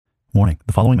Warning,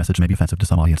 the following message may be offensive to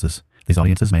some audiences. These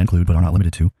audiences may include, but are not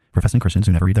limited to, professing Christians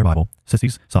who never read their Bible,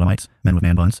 sissies, sodomites, men with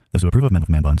man buns, those who approve of men with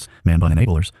man buns, man bun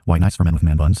enablers, white knights for men with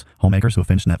man buns, homemakers who have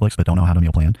finished Netflix but don't know how to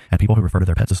meal plan, and people who refer to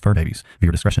their pets as fur babies.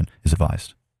 Viewer discretion is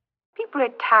advised. People are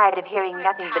tired of hearing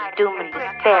nothing but doom and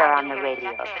despair on the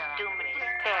radio.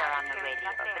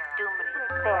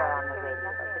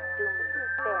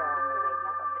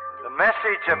 The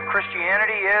message of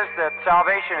Christianity is that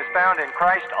salvation is found in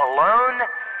Christ alone,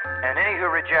 and any who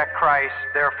reject Christ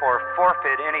therefore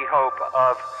forfeit any hope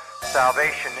of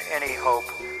salvation, any hope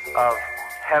of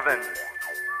heaven.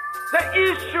 The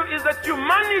issue is that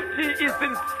humanity is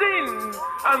in sin,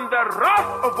 and the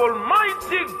wrath of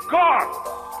Almighty God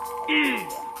is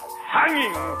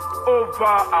hanging over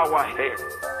our heads.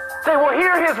 They will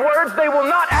hear his words, they will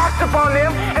not act upon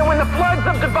them, and when the floods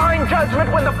of divine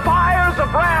judgment, when the fires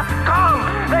of wrath come,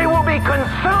 they will be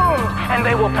consumed and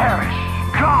they will perish.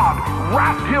 God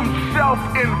wrapped himself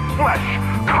in flesh,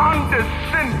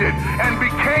 condescended, and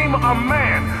became a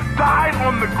man, died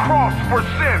on the cross for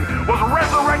sin, was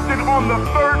resurrected on the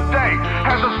third day,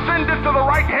 has ascended to the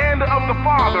right hand of the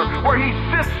Father, where he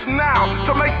sits now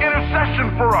to make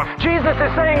intercession for us. Jesus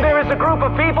is saying there is a group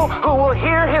of people who will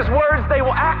hear his words, they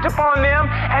will act upon them,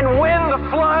 and when the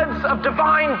floods of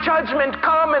divine judgment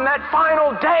come in that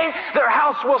final day, their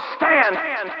house will stand.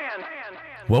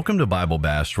 Welcome to Bible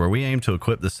Bashed, where we aim to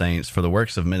equip the saints for the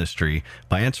works of ministry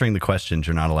by answering the questions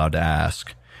you're not allowed to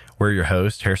ask. We're your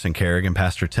hosts, Harrison Carrig and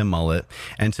Pastor Tim Mullet,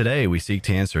 and today we seek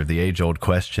to answer the age-old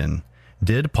question,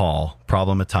 did Paul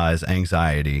problematize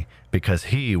anxiety because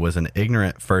he was an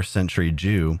ignorant first-century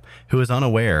Jew who was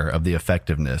unaware of the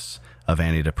effectiveness of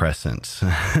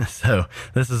antidepressants? So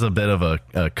this is a bit of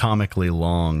a comically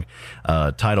long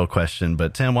title question,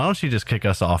 but Tim, why don't you just kick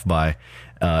us off by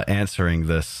answering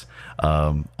this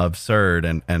absurd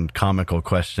and comical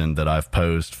question that I've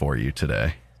posed for you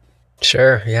today?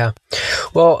 Sure. Yeah.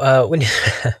 Well, when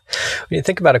you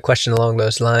think about a question along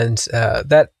those lines,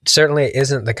 that certainly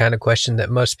isn't the kind of question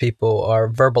that most people are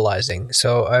verbalizing.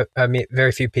 So I mean,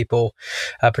 very few people,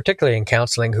 particularly in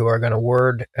counseling, who are going to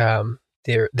word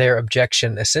their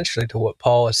objection essentially to what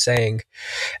Paul is saying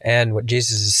and what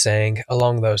Jesus is saying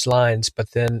along those lines.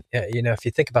 But then, if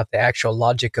you think about the actual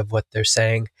logic of what they're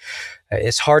saying,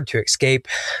 it's hard to escape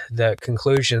the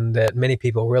conclusion that many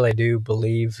people really do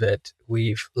believe that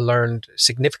we've learned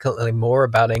significantly more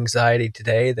about anxiety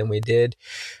today than we did.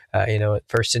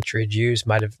 First century Jews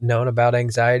might have known about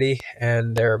anxiety,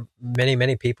 and there are many,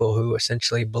 many people who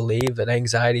essentially believe that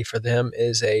anxiety for them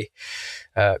is a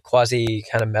quasi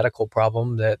kind of medical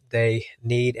problem, that they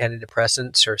need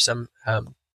antidepressants or some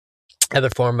other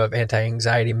form of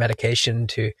anti-anxiety medication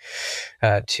to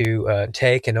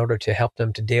take in order to help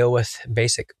them to deal with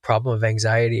basic problem of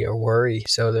anxiety or worry.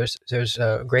 So there's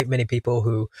a great many people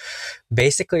who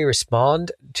basically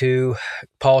respond to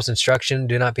Paul's instruction,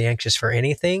 do not be anxious for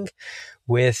anything,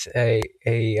 with a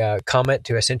comment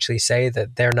to essentially say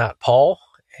that they're not Paul,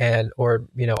 or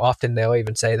often they'll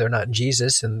even say they're not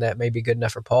Jesus, and that may be good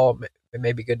enough for Paul, it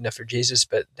may be good enough for Jesus,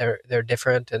 but they're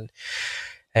different.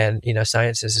 And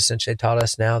science has essentially taught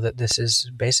us now that this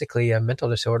is basically a mental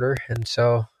disorder, and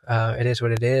so it is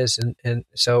what it is. And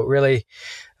so really,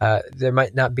 there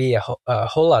might not be a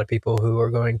whole lot of people who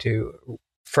are going to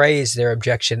phrase their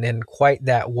objection in quite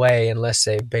that way, unless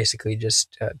they basically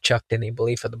just chucked any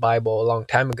belief of the Bible a long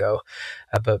time ago.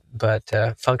 But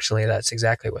functionally, that's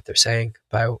exactly what they're saying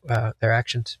by their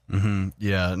actions. Mm-hmm.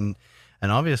 Yeah, and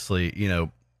obviously,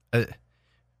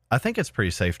 I think it's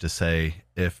pretty safe to say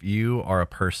if you are a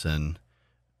person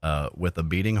with a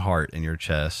beating heart in your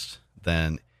chest,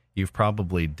 then you've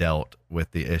probably dealt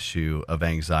with the issue of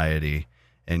anxiety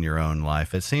in your own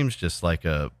life. It seems just like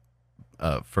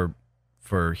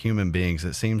for human beings,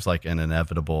 it seems like an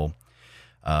inevitable,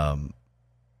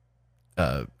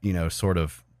 sort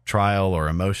of trial or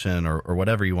emotion or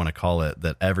whatever you want to call it,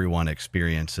 that everyone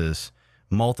experiences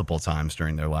multiple times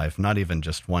during their life, not even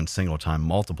just one single time,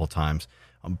 multiple times.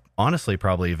 Honestly,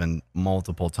 probably even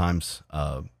multiple times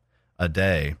a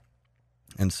day.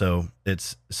 And so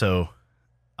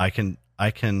I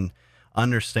can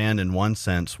understand in one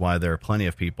sense why there are plenty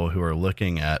of people who are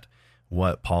looking at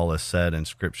what Paul has said in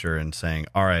Scripture and saying,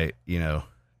 all right,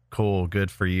 cool, good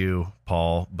for you,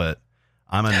 Paul, but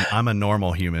I'm a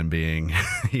normal human being,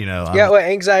 Well,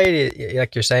 anxiety,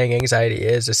 like you're saying, anxiety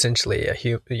is essentially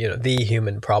the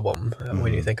human problem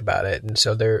when you think about it. And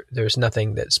so there's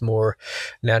nothing that's more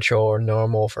natural or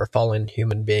normal for fallen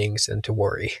human beings than to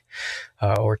worry,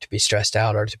 or to be stressed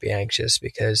out or to be anxious,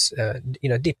 because,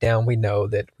 deep down we know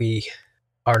that we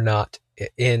are not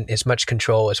in as much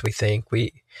control as we think.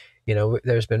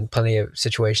 there's been plenty of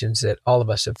situations that all of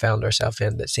us have found ourselves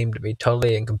in that seem to be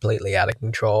totally and completely out of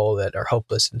control, that are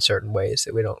hopeless in certain ways,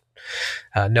 that we don't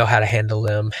know how to handle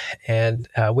them. And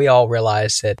we all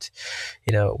realize that,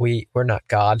 we're not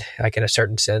God, like in a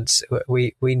certain sense.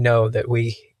 We know that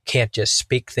we can't just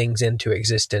speak things into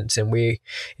existence, and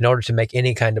in order to make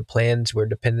any kind of plans, we're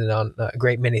dependent on a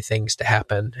great many things to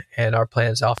happen, and our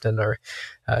plans often are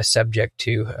subject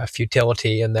to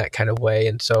futility in that kind of way.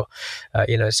 And so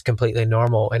it's completely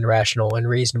normal and rational and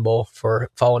reasonable for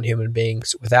fallen human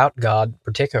beings without God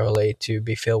particularly to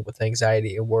be filled with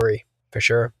anxiety and worry, for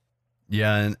sure.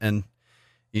 Yeah, and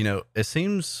it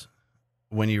seems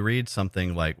when you read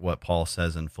something like what Paul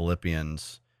says in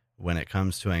Philippians, when it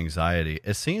comes to anxiety,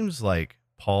 it seems like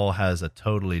Paul has a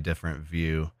totally different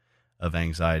view of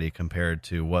anxiety compared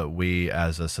to what we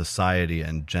as a society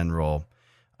in general,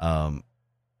 how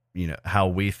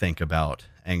we think about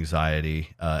anxiety,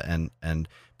 and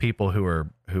people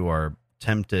who are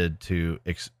tempted to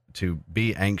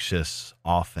be anxious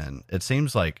often. It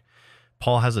seems like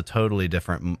Paul has a totally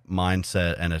different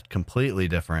mindset and a completely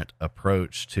different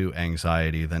approach to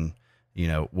anxiety than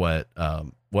what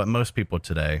most people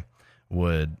today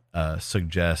would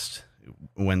suggest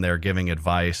when they're giving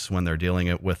advice, when they're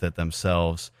dealing with it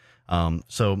themselves.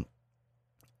 So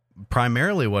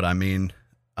primarily what I mean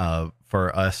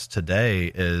for us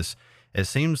today is, it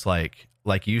seems like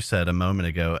you said a moment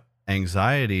ago,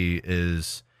 anxiety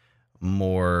is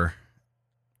more,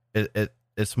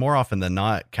 it's more often than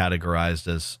not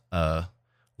categorized as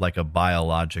like a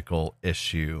biological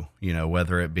issue,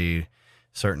 whether it be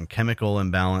certain chemical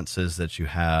imbalances that you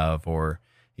have, or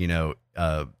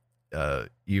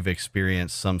you've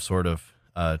experienced some sort of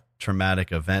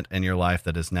traumatic event in your life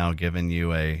that has now given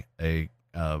you a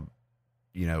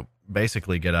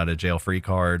basically get out of jail free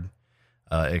card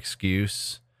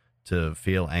excuse to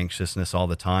feel anxiousness all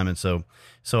the time. And so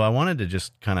I wanted to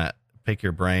just kind of pick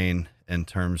your brain in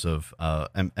terms of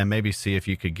and maybe see if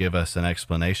you could give us an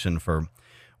explanation for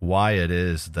why it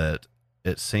is that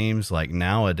it seems like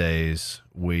nowadays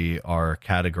we are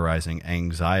categorizing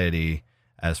anxiety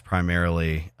as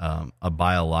primarily a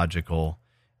biological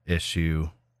issue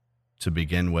to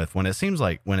begin with, when it seems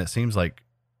like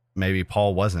maybe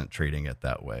Paul wasn't treating it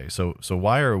that way. So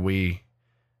why are we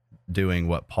doing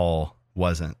what Paul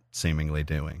wasn't seemingly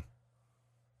doing?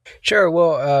 Sure.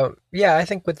 Well, I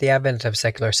think with the advent of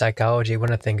secular psychology,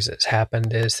 one of the things that's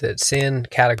happened is that sin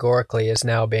categorically is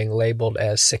now being labeled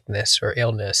as sickness or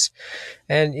illness.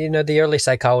 And, the early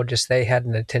psychologists, they had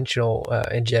an intentional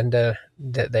agenda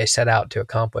that they set out to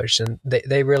accomplish. And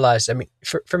they realized,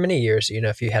 for many years,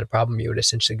 if you had a problem, you would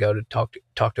essentially go to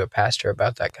talk to a pastor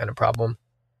about that kind of problem.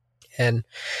 And,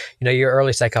 your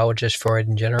early psychologists, Freud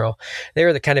in general, they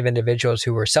were the kind of individuals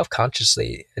who were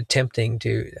self-consciously attempting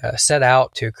to set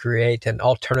out to create an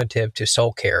alternative to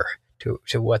soul care,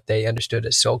 to what they understood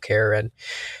as soul care. And,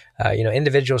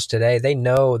 individuals today, they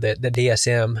know that the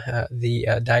DSM,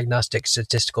 the Diagnostic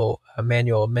Statistical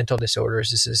Manual of Mental Disorders,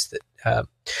 this is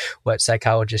what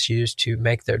psychologists use to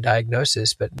make their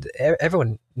diagnosis, but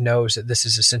everyone knows that this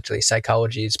is essentially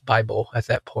psychology's Bible at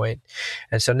that point.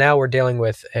 And so now we're dealing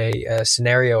with a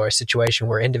scenario or a situation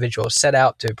where individuals set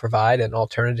out to provide an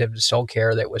alternative to soul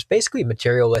care that was basically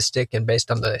materialistic and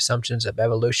based on the assumptions of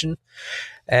evolution.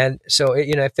 And so,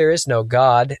 if there is no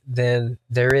God, then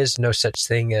there is no such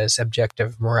thing as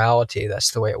objective morality.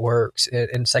 That's the way it works.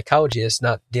 And psychology is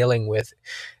not dealing with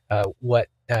what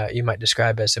you might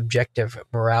describe as objective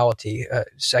morality.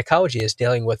 Psychology is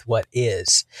dealing with what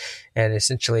is, and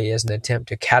essentially is an attempt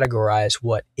to categorize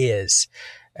what is.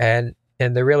 And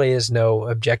there really is no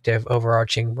objective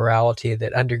overarching morality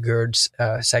that undergirds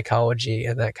psychology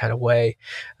in that kind of way.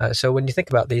 So when you think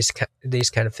about these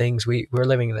kind of things, we're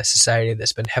living in a society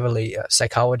that's been heavily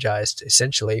psychologized,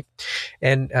 essentially.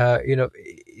 And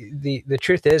the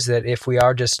truth is that if we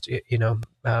are just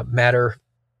matter,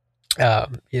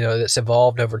 that's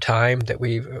evolved over time, that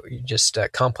we've just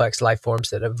complex life forms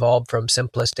that evolved from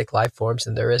simplistic life forms,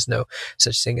 and there is no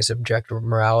such thing as objective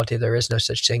morality, there is no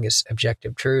such thing as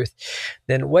objective truth,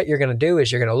 then what you're going to do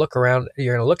is you're going to look around,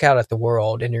 you're going to look out at the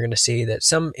world, and you're going to see that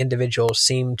some individuals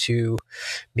seem to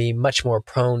be much more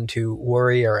prone to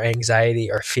worry or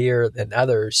anxiety or fear than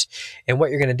others. And what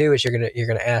you're going to do is you're going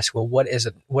to ask, well, what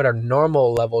are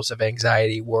normal levels of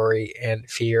anxiety, worry, and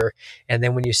fear? And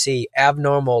then when you see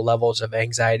abnormal levels levels of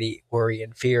anxiety, worry,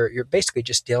 and fear, you're basically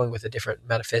just dealing with a different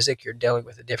metaphysic. You're dealing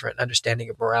with a different understanding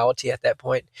of morality at that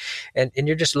point. And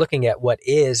you're just looking at what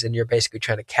is, and you're basically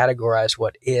trying to categorize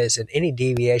what is. And any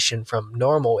deviation from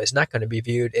normal is not going to be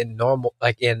viewed in normal,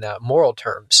 like in moral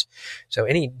terms. So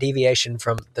any deviation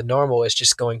from the normal is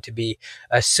just going to be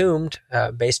assumed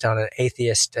based on an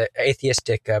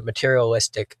atheistic,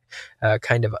 materialistic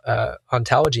kind of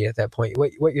ontology at that point.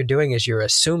 What you're doing is you're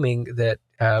assuming that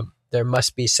there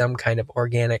must be some kind of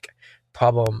organic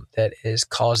problem that is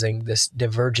causing this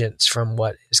divergence from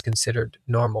what is considered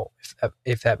normal,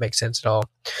 if that makes sense at all.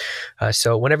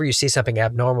 So whenever you see something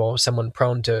abnormal, someone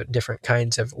prone to different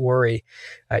kinds of worry,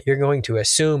 you're going to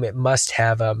assume it must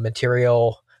have a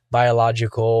material,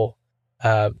 biological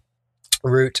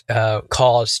root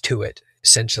cause to it,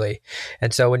 essentially.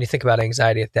 And so when you think about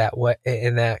anxiety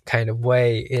in that kind of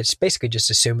way, it's basically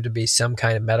just assumed to be some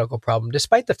kind of medical problem,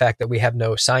 despite the fact that we have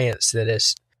no science that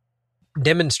is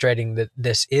demonstrating that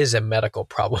this is a medical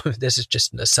problem. This is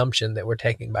just an assumption that we're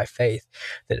taking by faith,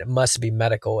 that it must be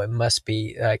medical. It must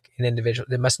be like an individual.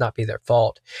 It must not be their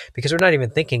fault, because we're not even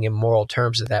thinking in moral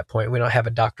terms at that point. We don't have a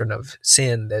doctrine of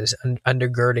sin that is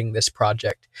undergirding this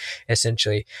project,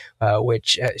 essentially,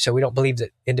 so we don't believe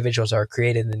that individuals are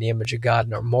created in the image of God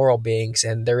and are moral beings,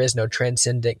 and there is no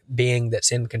transcendent being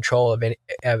that's in control of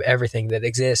everything that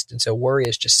exists. And so worry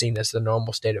is just seen as the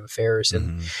normal state of affairs,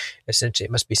 and essentially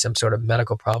it must be some sort of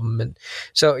medical problem. And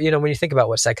so, when you think about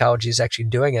what psychology is actually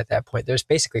doing at that point, there's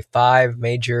basically 5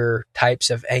 major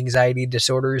types of anxiety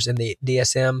disorders in the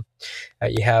DSM.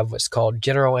 You have what's called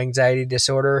general anxiety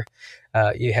disorder.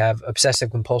 You have obsessive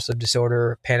compulsive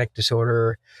disorder, panic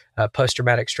disorder,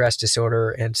 post-traumatic stress disorder,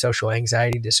 and social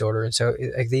anxiety disorder. And so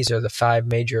these are the 5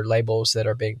 major labels that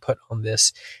are being put on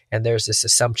this. And there's this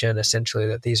assumption essentially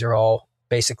that these are all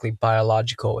basically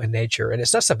biological in nature. And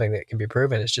it's not something that can be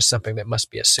proven. It's just something that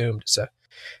must be assumed. It's a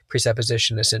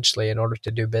presupposition, essentially, in order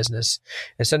to do business.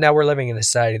 And so now we're living in a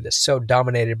society that's so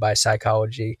dominated by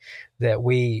psychology that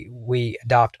we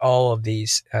adopt all of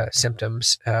these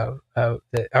symptoms,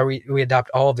 we adopt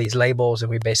all of these labels, and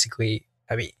we basically,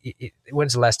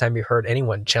 when's the last time you heard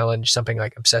anyone challenge something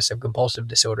like obsessive compulsive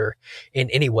disorder in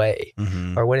any way?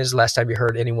 Or when is the last time you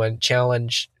heard anyone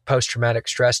challenge post-traumatic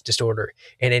stress disorder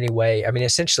in any way?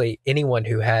 Essentially, anyone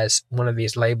who has one of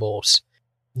these labels,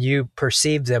 you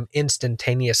perceive them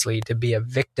instantaneously to be a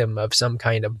victim of some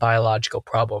kind of biological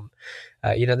problem.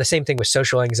 The same thing with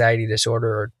social anxiety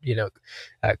disorder,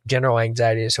 or, general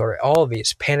anxiety disorder, all of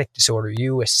these, panic disorder.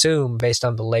 You assume based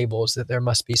on the labels that there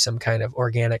must be some kind of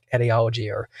organic etiology,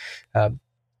 or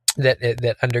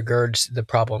that undergirds the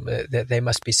problem, that they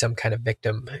must be some kind of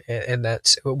victim. And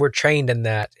we're trained in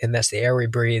that, and that's the air we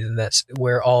breathe, and that's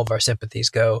where all of our sympathies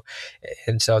go.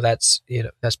 And so that's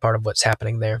part of what's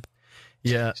happening there.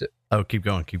 Yeah. Keep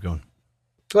going.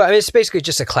 Well, it's basically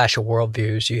just a clash of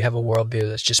worldviews. You have a worldview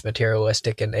that's just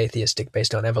materialistic and atheistic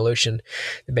based on evolution.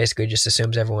 It basically just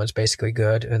assumes everyone's basically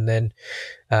good. And then,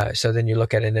 so then you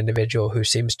look at an individual who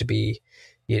seems to be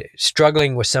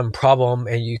struggling with some problem,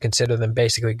 and you consider them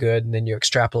basically good. And then you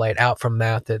extrapolate out from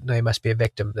that they must be a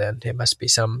victim. Then it must be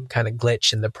some kind of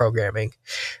glitch in the programming.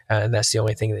 And that's the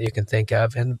only thing that you can think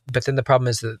of. But then the problem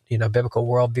is that, biblical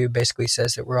worldview basically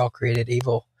says that we're all created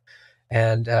evil.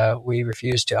 And we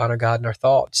refuse to honor God in our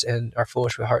thoughts, and our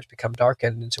foolish hearts become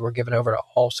darkened. And so we're given over to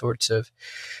all sorts of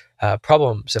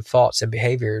problems of thoughts and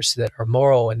behaviors that are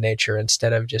moral in nature,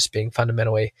 instead of just being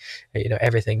fundamentally,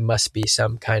 everything must be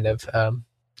some kind of,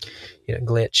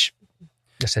 glitch,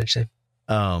 essentially.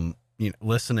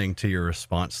 Listening to your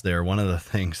response there, one of the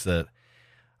things that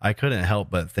I couldn't help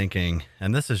but thinking,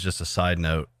 and this is just a side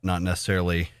note, not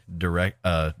necessarily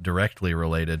directly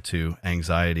related to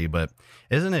anxiety, but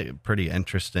isn't it pretty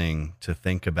interesting to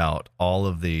think about all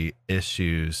of the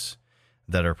issues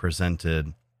that are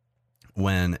presented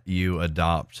when you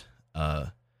adopt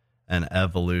an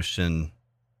evolution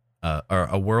or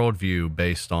a worldview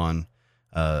based on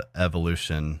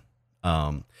evolution?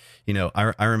 I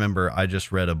remember I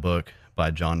just read a book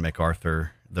by John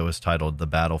MacArthur that was titled "The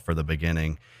Battle for the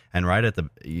Beginning," and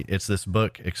it's this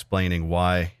book explaining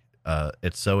why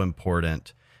it's so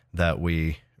important that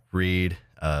we read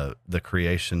the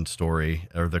creation story,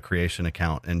 or the creation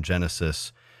account in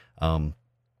Genesis, and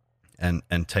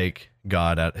take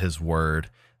God at his word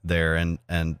there. And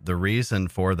the reason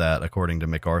for that, according to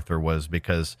MacArthur, was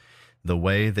because the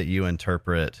way that you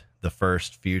interpret the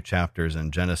first few chapters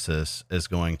in Genesis is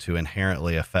going to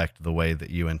inherently affect the way that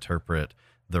you interpret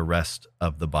the rest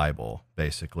of the Bible,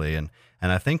 basically. And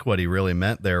I think what he really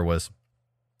meant there was,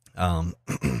 the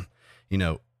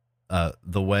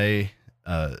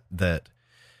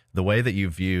way that you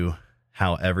view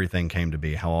how everything came to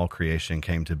be, how all creation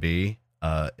came to be,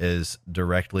 is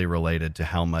directly related to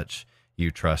how much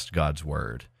you trust God's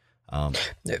word.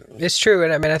 It's true.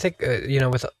 And I mean, I think,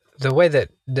 with the way that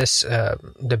this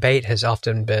debate has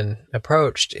often been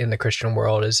approached in the Christian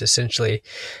world is essentially,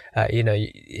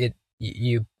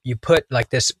 you put like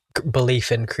this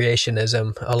belief in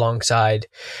creationism alongside,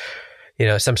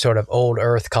 some sort of old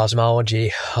earth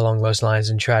cosmology along those lines,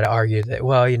 and try to argue that,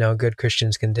 well, good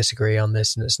Christians can disagree on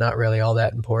this and it's not really all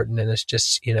that important. And it's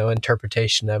just,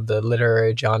 interpretation of the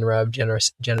literary genre of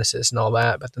Genesis and all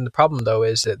that. But then the problem, though,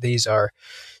 is that these are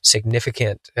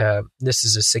significant. This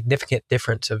is a significant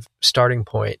difference of starting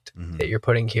point that you're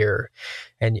putting here.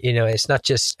 And, it's not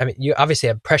just, I mean, you obviously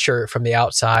have pressure from the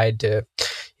outside to,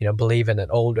 believe in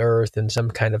an old earth and some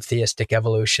kind of theistic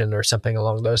evolution or something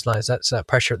along those lines. That's not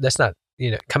pressure. That's not,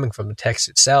 coming from the text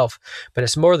itself, but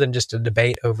it's more than just a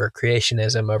debate over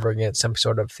creationism over against some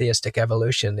sort of theistic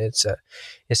evolution. It's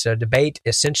a debate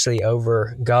essentially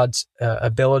over God's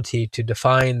ability to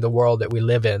define the world that we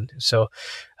live in. So,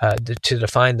 to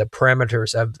define the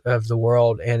parameters of the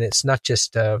world. And it's not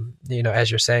just, as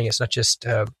you're saying, it's not just,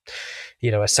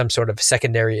 some sort of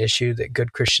secondary issue that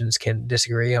good Christians can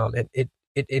disagree on.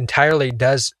 It entirely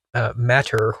does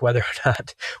matter whether or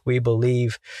not we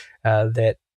believe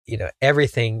that,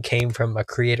 everything came from a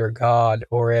creator God,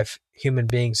 or if human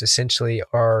beings essentially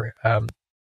are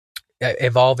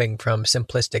evolving from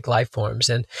simplistic life forms.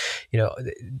 And,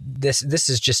 this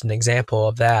is just an example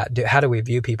of that. How do we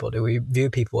view people? Do we view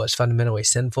people as fundamentally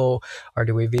sinful, or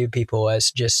do we view people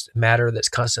as just matter that's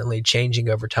constantly changing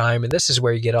over time? And this is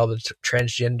where you get all the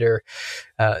transgender,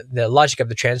 the logic of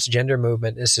the transgender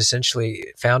movement is essentially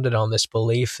founded on this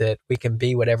belief that we can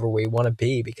be whatever we want to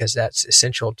be because that's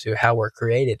essential to how we're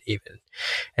created even.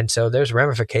 And so there's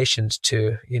ramifications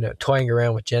to, toying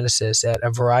around with Genesis at a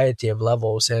variety of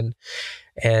levels. And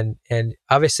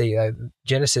obviously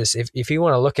Genesis, if you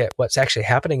want to look at what's actually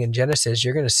happening in Genesis,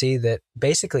 you're going to see that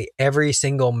basically every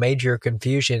single major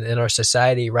confusion in our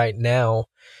society right now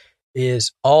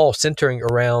is all centering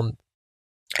around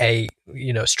a,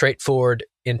 straightforward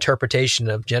interpretation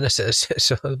of Genesis.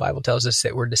 So the Bible tells us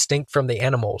that we're distinct from the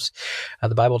animals.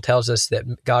 The Bible tells us that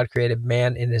God created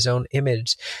man in his own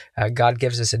image. God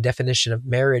gives us a definition of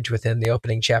marriage within the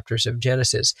opening chapters of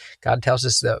Genesis. God tells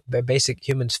us the basic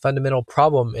human's fundamental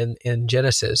problem in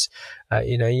Genesis.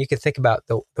 You can think about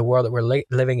the world that we're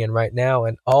living in right now,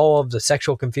 and all of the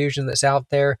sexual confusion that's out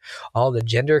there, all the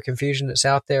gender confusion that's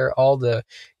out there, all the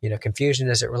confusion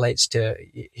as it relates to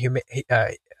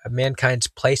mankind's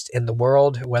place in the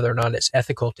world, whether or not it's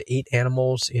ethical to eat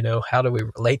animals, how do we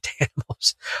relate to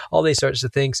animals, all these sorts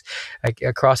of things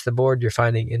across the board you're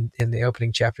finding in the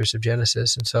opening chapters of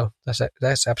Genesis. And so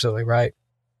that's absolutely right.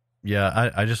 Yeah,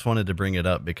 I just wanted to bring it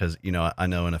up because, I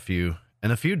know in a few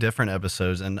different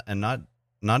episodes, and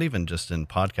not even just in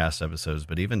podcast episodes,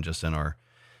 but even just in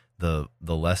the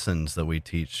lessons that we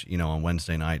teach, on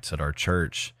Wednesday nights at our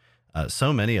church,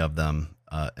 so many of them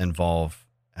involve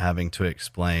having to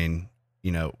explain,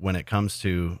 when it comes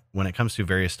to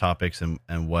various topics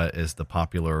and what is the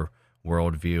popular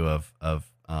worldview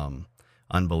of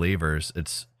unbelievers.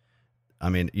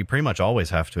 You pretty much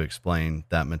always have to explain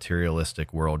that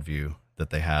materialistic worldview that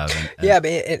they have.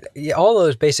 All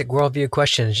those basic worldview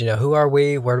questions, who are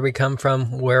we? Where do we come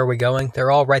from? Where are we going?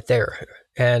 They're all right there.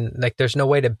 And there's no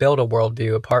way to build a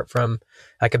worldview apart from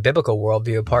a biblical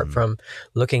worldview, apart from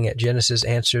looking at Genesis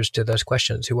answers to those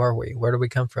questions. Who are we? Where do we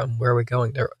come from? Where are we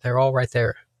going? They're all right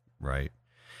there. Right.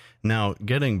 Now,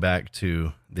 getting back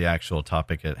to the actual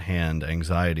topic at hand,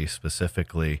 anxiety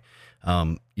specifically,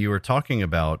 you were talking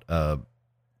about,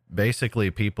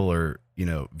 basically people are,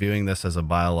 viewing this as a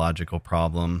biological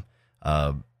problem.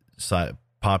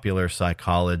 Popular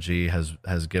psychology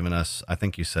has given us, I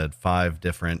think you said 5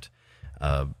 different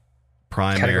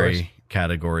primary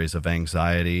categories of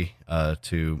anxiety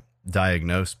to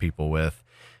diagnose people with.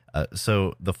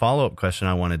 So the follow-up question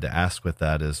I wanted to ask with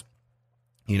that is,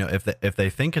 if they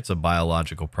think it's a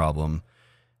biological problem,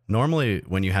 normally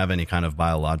when you have any kind of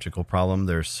biological problem,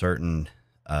 there's certain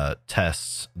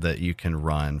tests that you can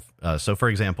run. So for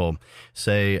example,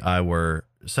 say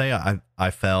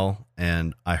I fell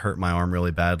and I hurt my arm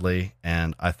really badly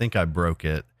and I think I broke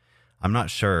it. I'm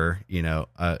not sure,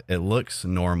 it looks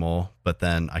normal, but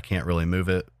then I can't really move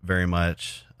it very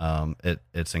much.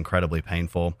 It's incredibly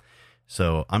painful.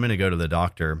 So I'm going to go to the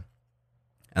doctor,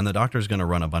 and the doctor's going to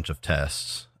run a bunch of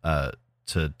tests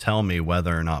to tell me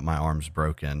whether or not my arm's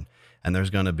broken. And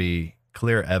there's going to be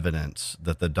clear evidence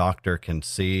that the doctor can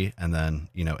see and then,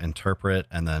 interpret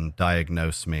and then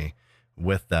diagnose me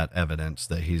with that evidence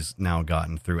that he's now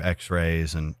gotten through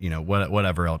x-rays and,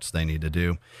 whatever else they need to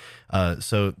do.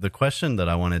 So the question that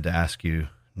I wanted to ask you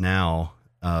now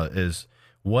is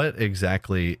what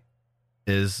exactly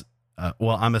is,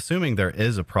 well, I'm assuming there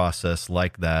is a process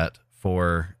like that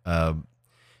for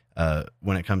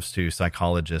when it comes to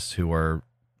psychologists who are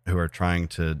trying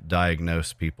to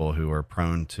diagnose people who are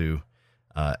prone to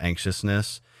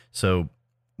anxiousness. So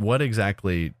what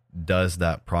exactly does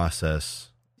that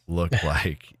process look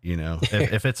like?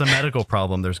 If it's a medical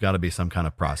problem, there's got to be some kind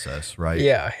of process, right?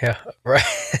 Yeah, right.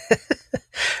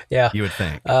 Yeah, you would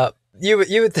think. You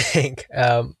would think.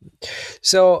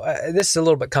 So this is a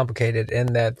little bit complicated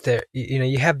in that there,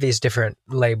 you have these different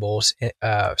labels.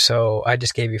 So I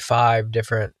just gave you 5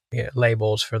 different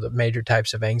labels for the major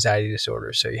types of anxiety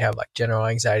disorders. So you have like general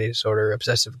anxiety disorder,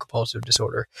 obsessive compulsive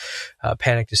disorder,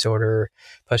 panic disorder,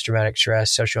 post-traumatic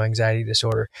stress, social anxiety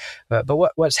disorder. But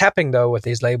what's happening though with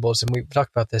these labels, and we've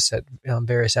talked about this at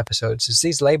various episodes, is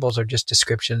these labels are just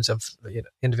descriptions of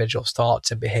individuals'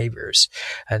 thoughts and behaviors.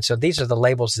 And so these are the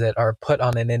labels that are put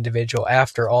on an individual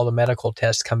after all the medical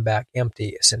tests come back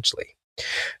empty, essentially.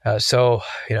 So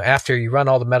after you run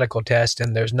all the medical tests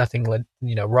and there's nothing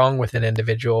wrong with an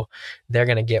individual, they're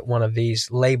going to get one of these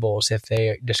labels if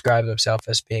they describe themselves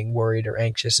as being worried or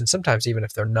anxious, and sometimes even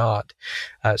if they're not.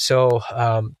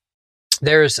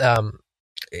 There's a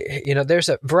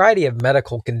variety of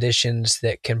medical conditions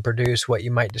that can produce what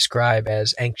you might describe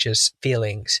as anxious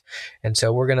feelings, and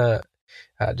so we're going to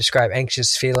describe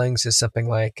anxious feelings as something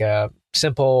like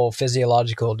simple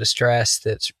physiological distress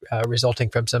that's resulting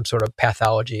from some sort of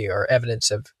pathology or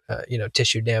evidence of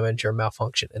tissue damage or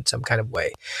malfunction in some kind of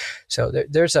way. So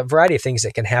there's a variety of things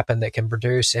that can happen that can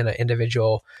produce in an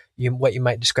individual what you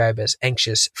might describe as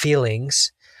anxious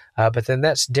feelings. But then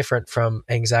that's different from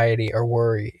anxiety or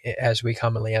worry as we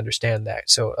commonly understand that.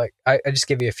 So like I just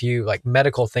give you a few like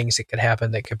medical things that could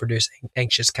happen that could produce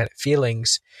anxious kind of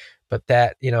feelings, but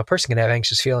that, a person can have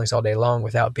anxious feelings all day long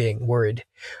without being worried.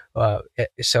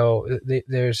 So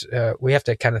we have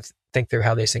to kind of think through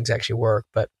how these things actually work.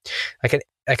 But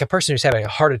like a person who's having a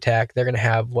heart attack, they're going to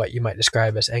have what you might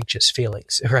describe as anxious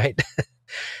feelings, right?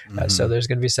 Mm-hmm. So there's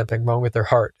going to be something wrong with their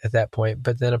heart at that point.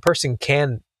 But then a person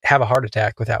can have a heart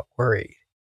attack without worry.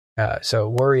 So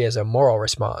worry is a moral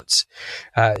response.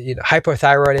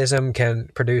 Hypothyroidism can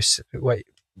produce what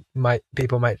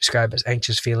people might describe as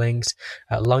anxious feelings,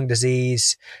 lung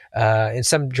disease, and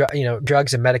some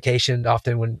drugs and medication.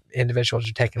 Often when individuals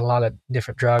are taking a lot of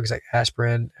different drugs like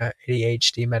aspirin,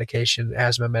 ADHD medication,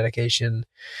 asthma medication,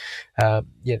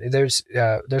 there's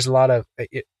a lot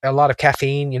of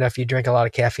caffeine. If you drink a lot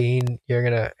of caffeine, you're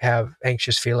gonna have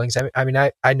anxious feelings.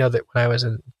 I know that when I was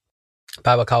in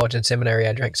Bible college and seminary,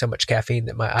 I drank so much caffeine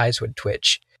that my eyes would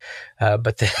twitch.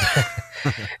 But then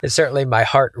certainly my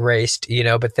heart raced,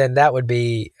 but then that would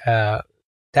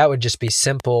just be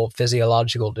simple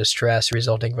physiological distress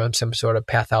resulting from some sort of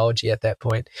pathology at that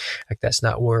point. Like that's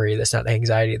not worry, that's not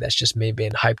anxiety, that's just me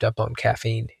being hyped up on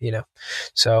caffeine,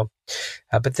 So,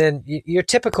 but then your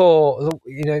typical,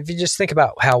 if you just think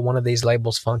about how one of these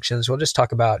labels functions, we'll just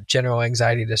talk about general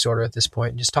anxiety disorder at this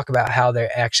point, and just talk about how they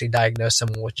actually diagnose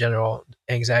someone with general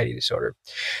anxiety disorder.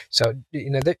 So,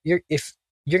 if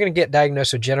you're going to get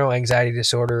diagnosed with general anxiety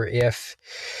disorder if,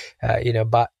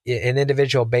 an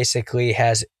individual basically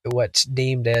has what's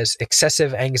deemed as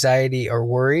excessive anxiety or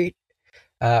worry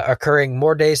occurring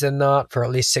more days than not for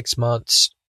at least 6 months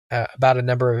about a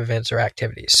number of events or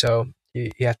activities. So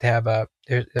you have to have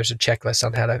there's a checklist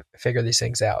on how to figure these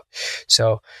things out.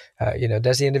 So,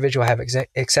 does the individual have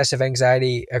excessive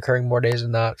anxiety occurring more days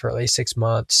than not for at least 6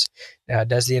 months?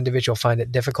 Does the individual find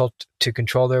it difficult to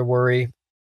control their worry?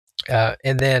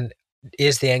 And then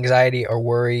is the anxiety or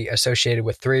worry associated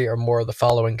with 3 or more of the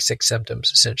following 6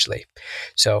 symptoms, essentially?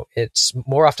 So it's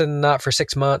more often than not for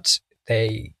 6 months,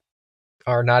 they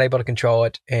are not able to control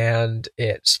it, and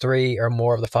it's 3 or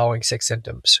more of the following 6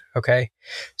 symptoms. Okay.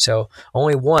 So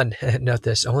only one, note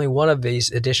this, only one of these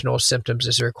additional symptoms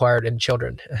is required in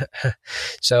children.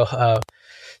 So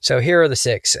here are the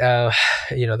 6,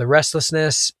 the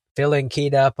restlessness, feeling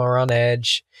keyed up or on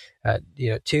edge,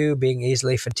 2, being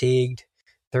easily fatigued,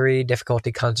 3,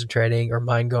 difficulty concentrating or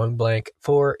mind going blank,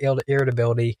 4,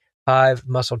 irritability, 5,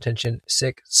 muscle tension,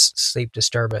 6, sleep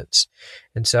disturbance.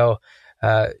 And so,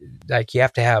 you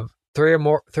have to have 3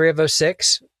 of those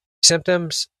 6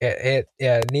 symptoms. It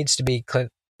needs to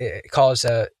cause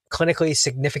a clinically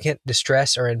significant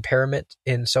distress or impairment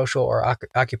in social or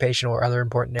occupational or other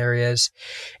important areas,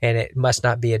 and it must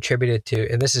not be attributed to,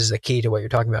 and this is the key to what you're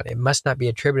talking about, it must not be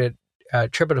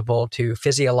attributable to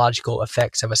physiological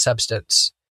effects of a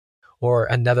substance or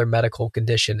another medical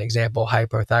condition, example,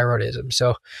 hypothyroidism.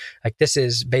 So like this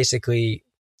is basically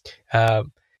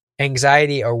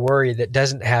anxiety or worry that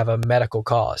doesn't have a medical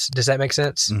cause. Does that make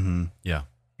sense? Mm-hmm. Yeah.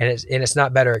 And it's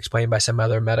not better explained by some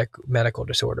other medical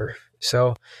disorder.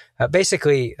 So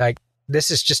basically, like this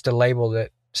is just a label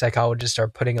that psychologists are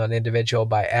putting on individual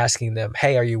by asking them,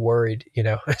 "Hey, are you worried?"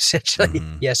 Essentially,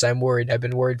 yes, I'm worried. I've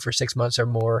been worried for 6 months or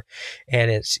more,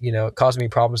 and it's it caused me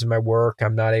problems in my work.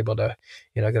 I'm not able to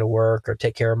go to work or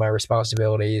take care of my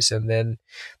responsibilities, and then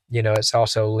it's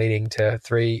also leading to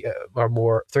three of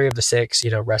the six,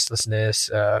 restlessness,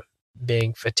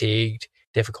 being fatigued,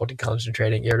 difficulty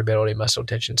concentrating, irritability, muscle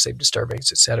tension, sleep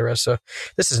disturbance, etc. So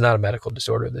this is not a medical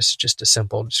disorder. This is just a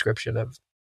simple description of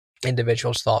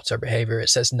individuals' thoughts or behavior. It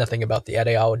says nothing about the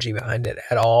etiology behind it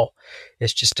at all.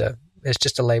 It's just a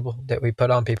label that we put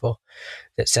on people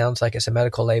that sounds like it's a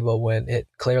medical label when it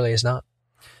clearly is not.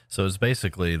 So it's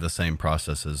basically the same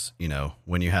process as,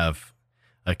 when you have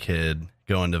a kid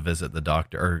going to visit the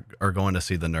doctor or going to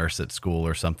see the nurse at school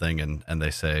or something, and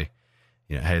they say,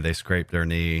 hey, they scraped their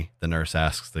knee. The nurse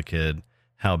asks the kid,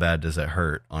 how bad does it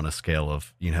hurt on a scale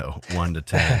of, 1 to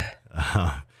 10?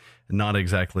 Not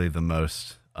exactly the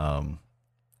most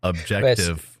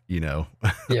objective,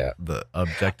 the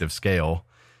objective scale.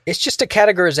 It's just a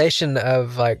categorization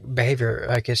of like behavior.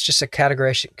 Like it's just a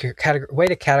way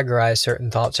to categorize certain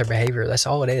thoughts or behavior. That's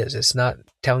all it is. It's not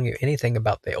telling you anything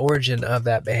about the origin of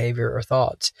that behavior or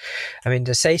thoughts. I mean,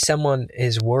 to say someone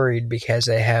is worried because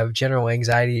they have general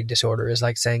anxiety disorder is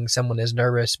like saying someone is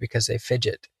nervous because they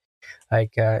fidget.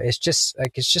 Like it's just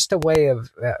a way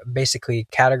of basically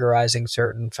categorizing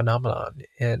certain phenomenon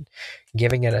and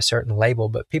giving it a certain label.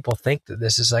 But people think that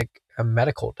this is like a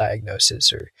medical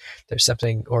diagnosis or there's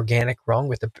something organic wrong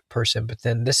with the person. But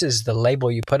then this is the label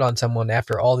you put on someone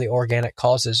after all the organic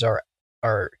causes are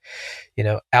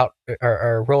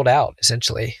rolled out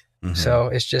essentially. Mm-hmm. So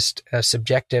it's just a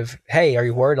subjective. Hey, are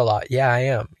you worried a lot? Yeah, I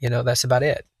am. That's about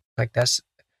it. Like that's.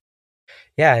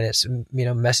 Yeah, and it's,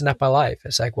 messing up my life.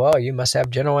 It's like, well, you must have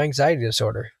general anxiety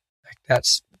disorder. Like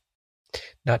that's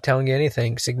not telling you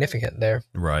anything significant there.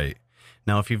 Right.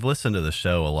 Now, if you've listened to the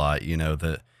show a lot, you know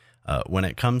that when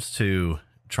it comes to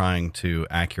trying to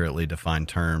accurately define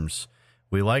terms,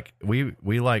 we like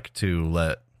to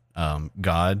let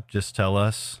God just tell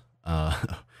us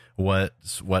what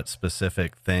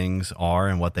specific things are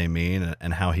and what they mean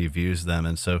and how he views them.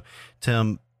 And so,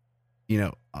 Tim,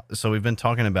 so we've been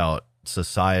talking about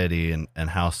society and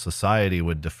how society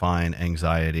would define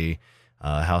anxiety,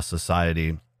 how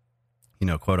society,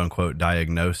 quote unquote,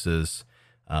 diagnoses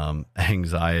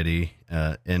anxiety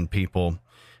in people.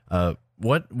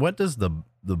 What does the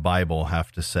Bible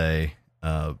have to say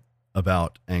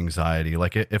about anxiety?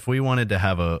 Like if we wanted to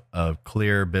have a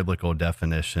clear biblical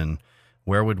definition,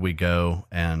 where would we go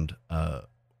and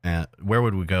where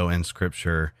would we go in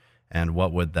Scripture, and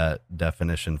what would that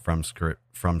definition from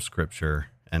Scripture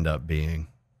end up being?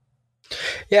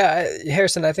 Yeah,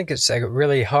 Harrison, I think it's a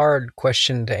really hard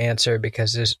question to answer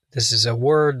because this is a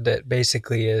word that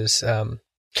basically is,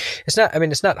 it's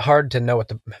not hard to know what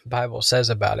the Bible says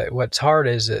about it. What's hard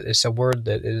is that it's a word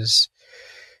that is,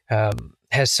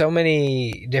 has so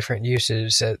many different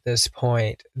uses at this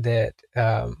point that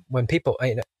when people,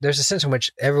 there's a sense in which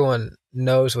everyone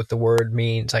knows what the word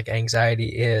means, like anxiety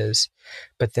is,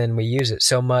 but then we use it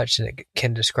so much and it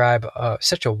can describe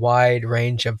such a wide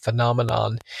range of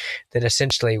phenomenon that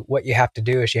essentially what you have to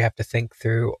do is you have to think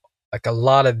through like a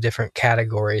lot of different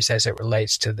categories as it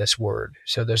relates to this word.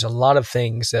 So there's a lot of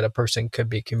things that a person could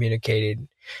be communicating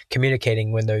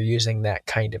when they're using that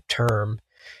kind of term.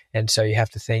 And so you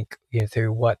have to think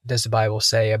through what does the Bible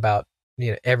say about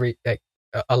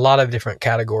a lot of different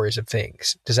categories of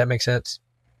things. Does that make sense?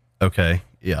 Okay.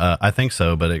 Yeah, I think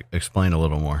so, but explain a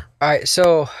little more. All right.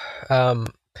 So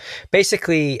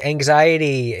basically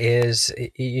anxiety is,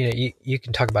 you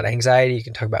can talk about anxiety, you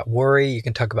can talk about worry, you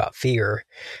can talk about fear.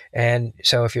 And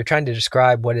so if you're trying to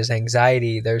describe what is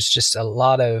anxiety, there's just a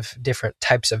lot of different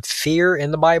types of fear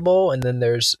in the Bible. And then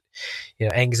there's,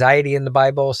 anxiety in the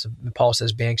Bible. So Paul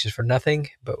says, be anxious for nothing,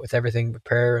 but with everything with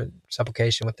prayer and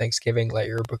supplication with thanksgiving, let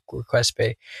your requests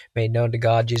be made known to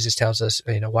God. Jesus tells us,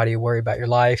 why do you worry about your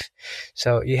life?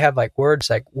 So you have like words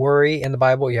like worry in the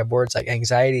Bible, you have words like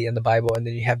anxiety in the Bible, and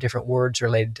then you have different words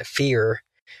related to fear.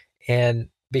 And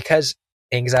because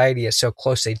anxiety is so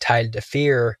closely tied to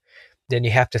fear, then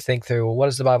you have to think through, well, what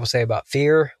does the Bible say about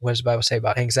fear? What does the Bible say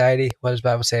about anxiety? What does the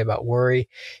Bible say about worry?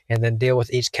 And then deal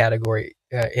with each category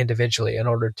individually in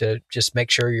order to just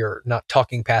make sure you're not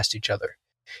talking past each other,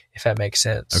 if that makes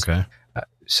sense. Okay.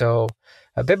 So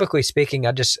biblically speaking,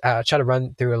 I just try to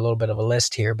run through a little bit of a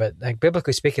list here, but like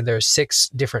biblically speaking, there's 6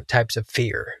 different types of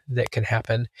fear that can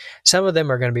happen. Some of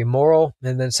them are going to be moral,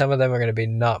 and then some of them are going to be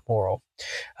not moral.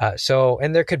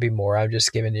 And there could be more. I'm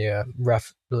just giving you a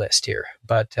rough list here.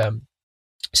 But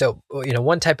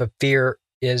one type of fear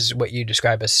is what you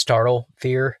describe as startle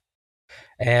fear.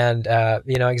 And,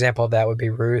 example of that would be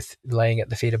Ruth laying at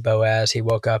the feet of Boaz. He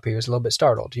woke up, he was a little bit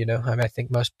startled, I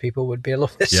think most people would be a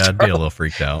little bit startled. I'd be a little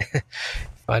freaked out.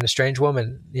 Find a strange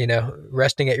woman,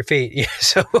 resting at your feet.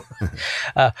 So,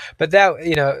 but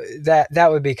that,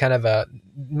 that would be kind of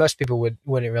most people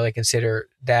wouldn't really consider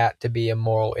that to be a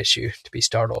moral issue, to be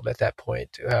startled at that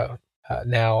point.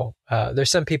 Now,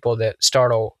 there's some people that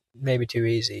startle maybe too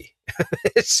easy.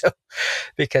 So,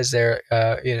 because they're,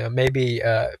 maybe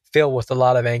filled with a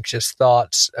lot of anxious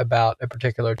thoughts about a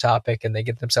particular topic, and they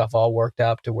get themselves all worked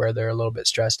up to where they're a little bit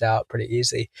stressed out pretty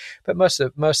easily. But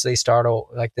mostly startle,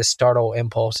 like this startle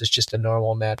impulse, is just a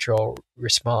normal, natural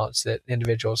response that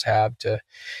individuals have to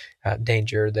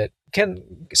danger that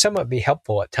can somewhat be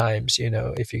helpful at times.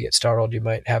 If you get startled, you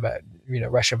might have a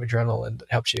rush of adrenaline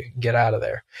that helps you get out of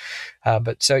there.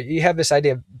 But so you have this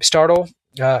idea of startle,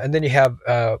 and then you have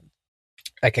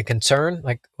like a concern,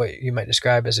 like what you might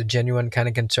describe as a genuine kind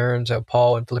of concern. So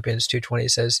Paul in Philippians 2:20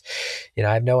 says,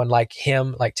 I have no one like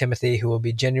him, like Timothy, who will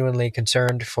be genuinely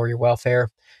concerned for your welfare.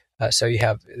 So you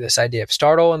have this idea of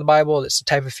startle in the Bible. It's a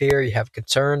type of fear. You have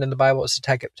concern in the Bible. It's a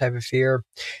type of fear.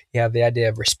 You have the idea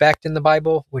of respect in the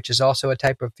Bible, which is also a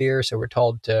type of fear. So we're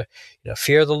told to,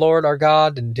 fear the Lord our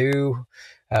God and do,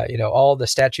 all the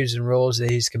statutes and rules that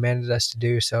he's commanded us to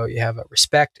do. So you have a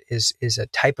respect is a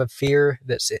type of fear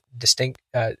that's distinct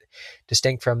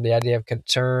from the idea of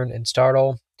concern and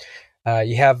startle.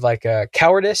 You have like a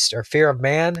cowardice or fear of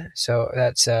man. So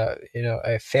that's a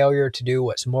failure to do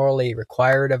what's morally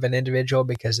required of an individual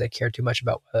because they care too much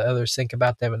about what others think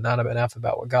about them and not enough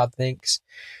about what God thinks.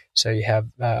 So you have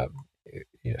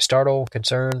startle,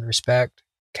 concern, respect,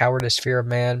 cowardice, fear of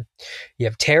man. You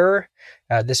have terror.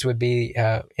 This would be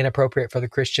inappropriate for the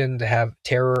Christian to have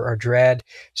terror or dread.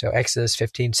 So Exodus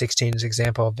 15:16 is an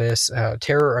example of this.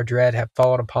 Terror or dread have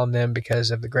fallen upon them because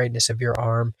of the greatness of your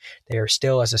arm. They are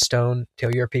still as a stone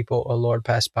till your people, O Lord,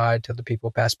 pass by, till the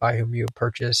people pass by whom you have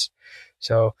purchased.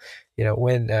 So,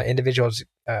 when individuals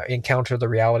encounter the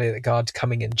reality that God's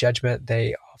coming in judgment,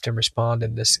 they often respond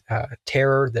in this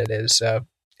terror that is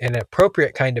an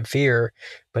appropriate kind of fear,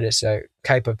 but it's a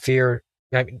type of fear.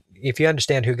 I mean, if you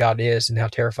understand who God is and how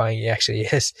terrifying he actually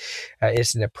is,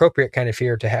 it's an appropriate kind of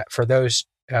fear to have for those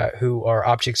who are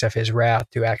objects of his wrath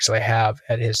to actually have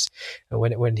at his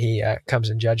when he comes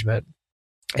in judgment.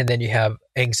 And then you have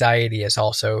anxiety as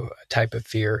also a type of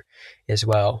fear as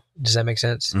well. Does that make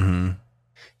sense? Mm-hmm.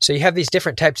 So you have these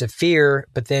different types of fear,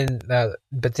 but then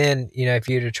if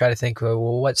you were to try to think,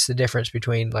 well, what's the difference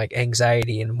between like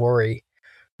anxiety and worry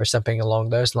or something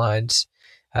along those lines?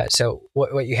 So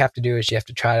what you have to do is you have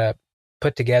to try to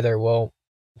put together, well,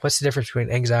 what's the difference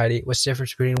between anxiety? What's the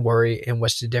difference between worry? And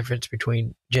what's the difference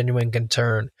between genuine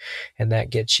concern? And that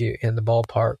gets you in the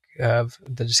ballpark of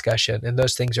the discussion. And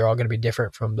those things are all going to be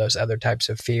different from those other types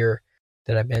of fear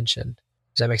that I mentioned.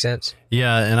 Does that make sense?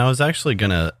 Yeah, and I was actually going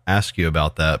to ask you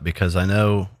about that because I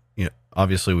know,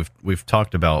 obviously we've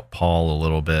talked about Paul a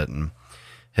little bit and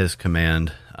his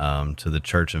command to the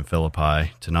church in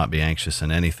Philippi to not be anxious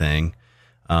in anything.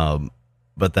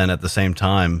 But then at the same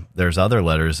time, there's other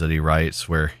letters that he writes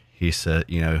where he said,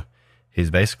 he's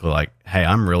basically like, hey,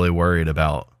 I'm really worried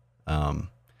about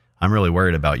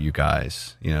you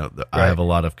guys. Right. I have a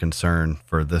lot of concern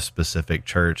for this specific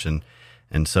church.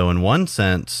 And so in one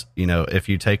sense, if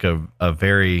you take a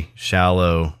very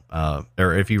shallow,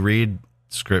 or if you read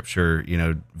scripture,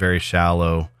 very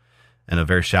shallow in a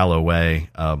very shallow way,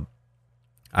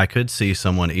 I could see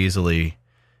someone easily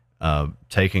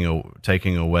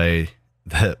taking away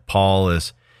that Paul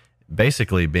is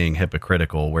basically being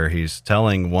hypocritical, where he's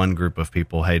telling one group of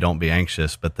people, hey, don't be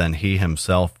anxious, but then he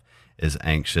himself is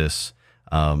anxious.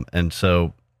 And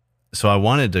so I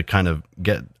wanted to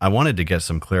get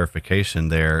some clarification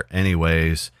there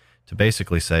anyways, to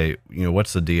basically say,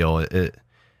 what's the deal?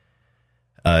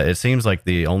 It seems like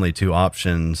the only two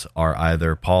options are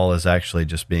either Paul is actually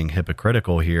just being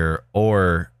hypocritical here,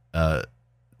 or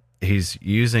he's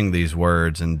using these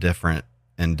words in different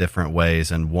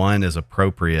ways, and one is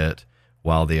appropriate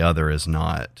while the other is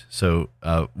not. So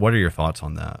what are your thoughts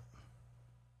on that?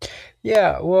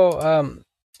 Yeah, well,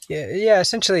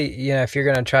 essentially, if you're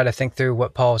going to try to think through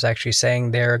what Paul is actually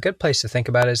saying there, a good place to think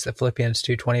about is the Philippians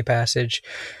 2:20 passage,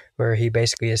 where he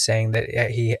basically is saying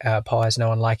that Paul has no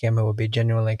one like him who will be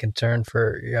genuinely concerned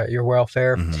for your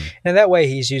welfare. Mm-hmm. And that way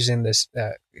he's using this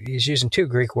he's using two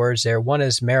Greek words there. One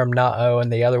is merimnao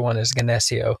and the other one is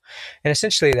genesio. And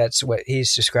essentially that's what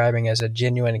he's describing as a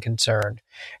genuine concern.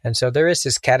 And so there is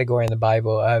this category in the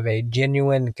Bible of a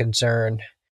genuine concern,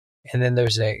 and then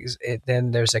there's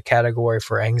a category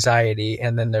for anxiety,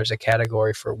 and then there's a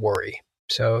category for worry.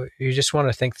 So you just want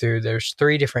to think through, there's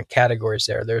three different categories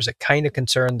there. There's a kind of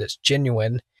concern that's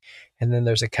genuine, and then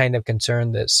there's a kind of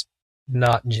concern that's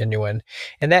not genuine.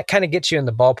 And that kind of gets you in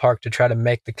the ballpark to try to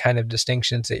make the kind of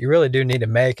distinctions that you really do need to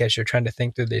make as you're trying to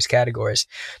think through these categories.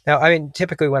 Now, I mean,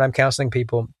 typically when I'm counseling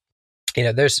people,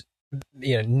 there's,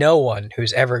 no one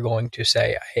who's ever going to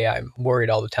say, hey, I'm worried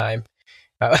all the time.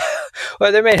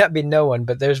 Well, there may not be no one,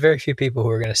 but there's very few people who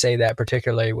are going to say that,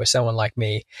 particularly with someone like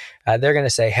me. They're going to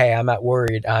say, hey, I'm not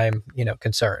worried. I'm,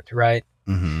 concerned, right?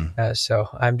 Mm-hmm. So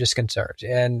I'm just concerned.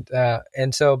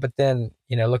 And so, but then,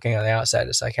 looking on the outside,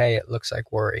 it's like, hey, it looks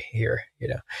like worry here,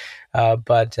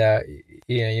 but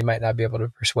you might not be able to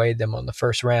persuade them on the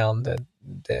first round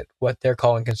that what they're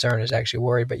calling concern is actually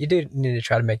worry, but you do need to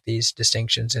try to make these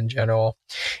distinctions in general.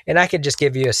 And I could just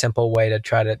give you a simple way to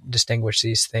try to distinguish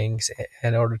these things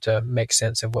in order to make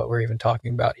sense of what we're even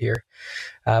talking about here.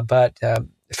 But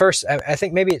first, I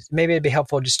think maybe it'd be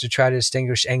helpful just to try to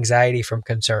distinguish anxiety from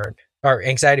concern, or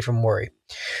anxiety from worry.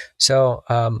 So,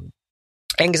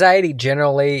 anxiety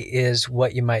generally is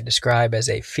what you might describe as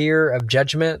a fear of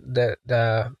judgment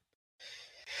that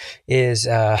is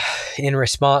in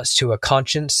response to a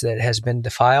conscience that has been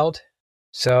defiled.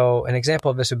 So an example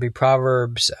of this would be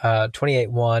Proverbs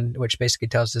 28:1, which basically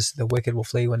tells us the wicked will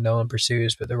flee when no one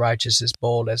pursues, but the righteous is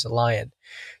bold as a lion.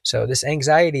 So this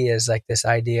anxiety is like this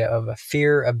idea of a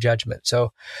fear of judgment.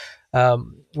 So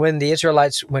when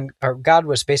God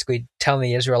was basically telling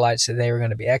the Israelites that they were going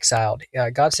to be exiled,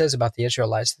 God says about the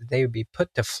Israelites that they would be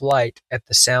put to flight at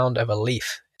the sound of a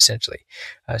leaf, essentially.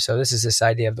 So this is this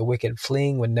idea of the wicked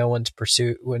fleeing when no one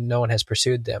has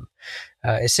pursued them.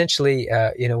 Essentially,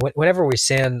 whenever we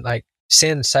sin, like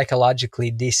sin psychologically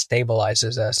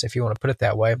destabilizes us, if you want to put it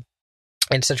that way,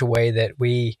 in such a way that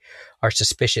we are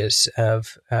suspicious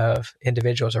of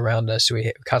individuals around us.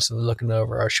 We constantly looking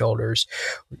over our shoulders.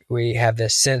 We have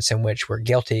this sense in which we're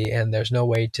guilty and there's no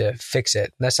way to fix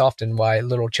it. And that's often why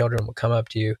little children will come up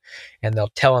to you and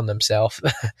they'll tell on themselves,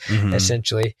 Mm-hmm.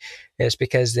 essentially. It's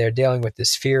because they're dealing with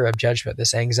this fear of judgment,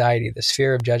 this anxiety, this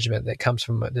fear of judgment that comes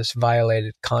from this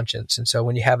violated conscience. And so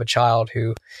when you have a child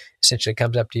who essentially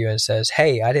comes up to you and says,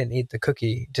 hey, I didn't eat the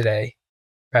cookie today,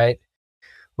 right?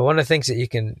 But one of the things that you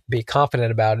can be confident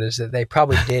about is that they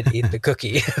probably did eat the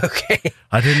cookie. Okay,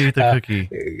 I didn't eat the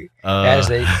cookie.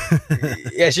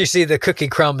 As you see the cookie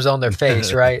crumbs on their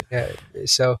face, right?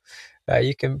 So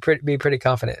you can be pretty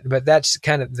confident. But that's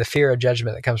kind of the fear of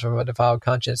judgment that comes from a defiled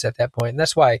conscience at that point. And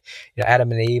that's why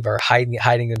Adam and Eve are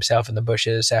hiding themselves in the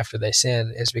bushes after they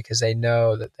sin, is because they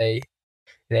know that they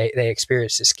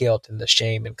experienced this guilt and the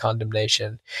shame and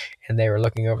condemnation, and they were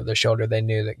looking over their shoulder. They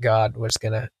knew that God was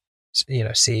going to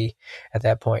see at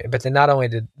that point. But then not only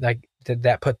did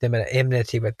that put them in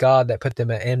enmity with God, that put them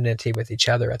in enmity with each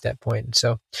other at that point. And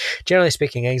so generally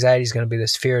speaking, anxiety is going to be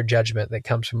this fear of judgment that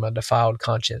comes from a defiled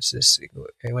conscience. This,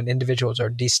 when individuals are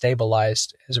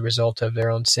destabilized as a result of their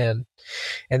own sin.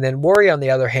 And then worry, on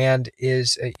the other hand,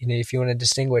 is, if you want to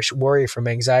distinguish worry from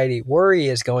anxiety, worry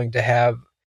is going to have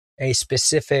a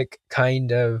specific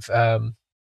kind of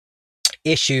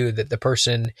issue that the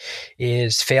person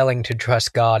is failing to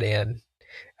trust God in,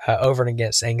 over and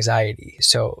against anxiety.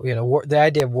 So, the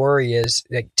idea of worry is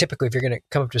that typically if you're going to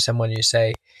come up to someone and you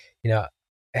say,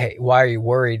 hey, why are you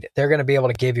worried? They're going to be able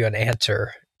to give you an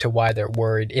answer to why they're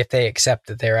worried if they accept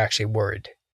that they're actually worried.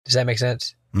 Does that make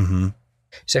sense? Mm-hmm.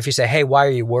 So if you say, hey, why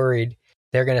are you worried?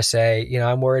 They're going to say,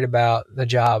 I'm worried about the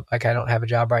job. Like, I don't have a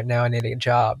job right now. I need a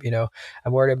job.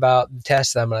 I'm worried about the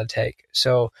test that I'm going to take.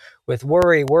 So with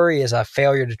worry is a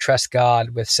failure to trust God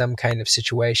with some kind of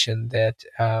situation that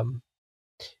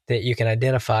you can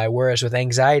identify. Whereas with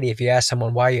anxiety, if you ask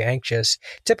someone, why are you anxious?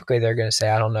 Typically they're going to say,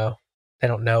 I don't know. They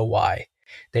don't know why.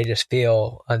 They just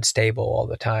feel unstable all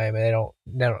the time. And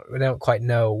they don't quite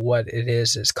know what it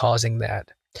is that's causing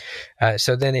that.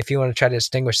 So then if you want to try to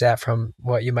distinguish that from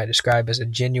what you might describe as a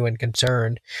genuine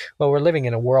concern, well, we're living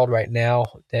in a world right now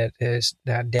that is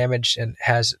damaged and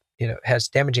has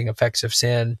damaging effects of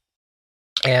sin.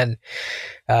 And,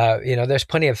 there's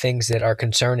plenty of things that are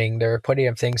concerning. There are plenty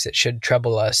of things that should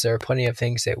trouble us. There are plenty of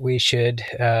things that we should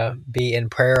be in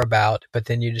prayer about. But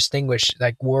then you distinguish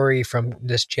like worry from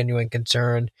this genuine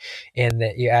concern, and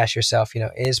that you ask yourself,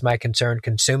 is my concern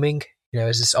consuming?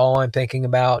 Is this all I'm thinking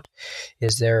about?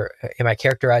 Am I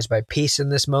characterized by peace in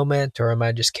this moment, or am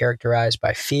I just characterized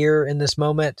by fear in this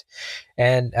moment?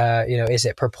 And, is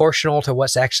it proportional to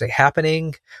what's actually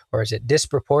happening, or is it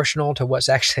disproportional to what's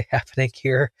actually happening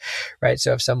here? Right.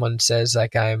 So if someone says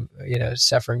like, I'm,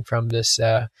 suffering from this,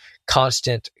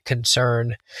 constant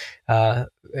concern, that,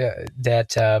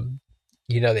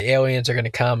 the aliens are going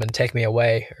to come and take me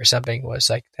away or something, was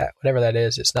like that, whatever that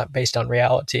is, it's not based on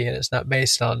reality, and it's not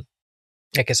based on,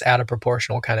 I guess, out of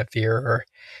proportional kind of fear, or,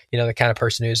 the kind of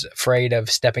person who's afraid of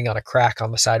stepping on a crack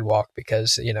on the sidewalk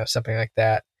because, something like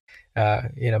that,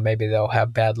 maybe they'll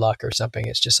have bad luck or something.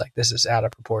 It's just like, this is out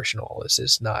of proportional. This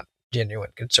is not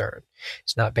genuine concern.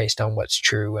 It's not based on what's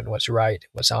true and what's right,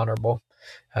 what's honorable.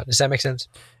 Does that make sense?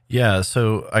 Yeah.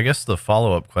 So I guess the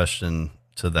follow-up question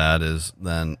to that is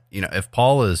then, if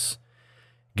Paul is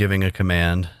giving a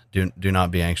command, do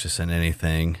not be anxious in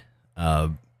anything,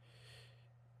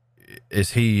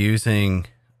 is he using,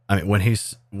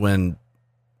 when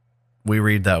we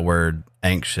read that word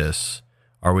anxious,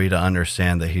 are we to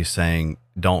understand that he's saying,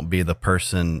 don't be the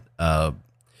person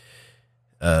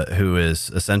who is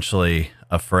essentially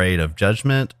afraid of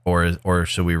judgment, or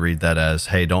should we read that as,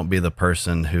 hey, don't be the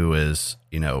person who is,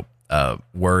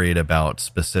 worried about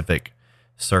specific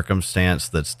circumstance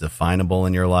that's definable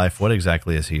in your life? What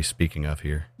exactly is he speaking of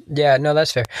here? Yeah, no,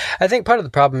 that's fair. I think part of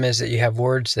the problem is that you have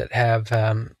words that have,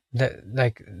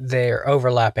 they're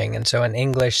overlapping. And so in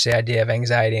English, the idea of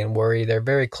anxiety and worry, they're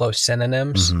very close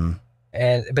synonyms.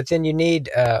 Mm-hmm. But then you need,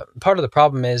 part of the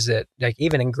problem is that, like,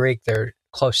 even in Greek, they're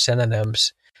close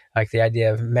synonyms, like the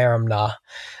idea of merimna.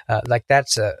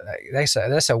 That's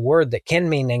a word that can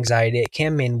mean anxiety. It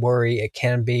can mean worry. It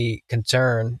can be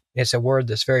concern. It's a word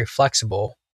that's very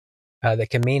flexible, that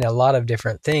can mean a lot of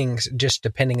different things just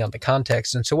depending on the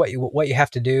context. And so what you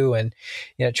have to do, and,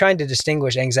 trying to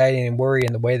distinguish anxiety and worry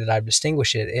in the way that I've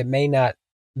distinguished it, it may not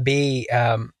be,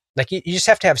 you just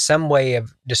have to have some way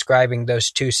of describing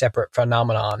those two separate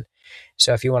phenomenon.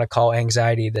 So if you want to call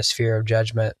anxiety this fear of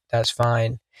judgment, that's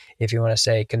fine. If you want to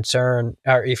say concern,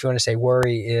 or if you want to say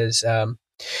worry is, a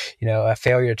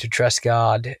failure to trust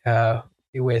God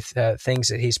with things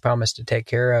that He's promised to take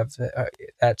care of,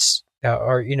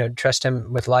 or trust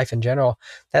Him with life in general,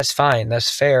 that's fine.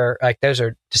 That's fair. Like, those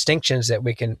are distinctions that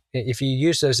we can, if you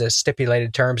use those as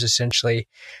stipulated terms, essentially,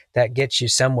 that gets you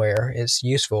somewhere. It's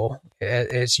useful.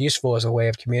 It's useful as a way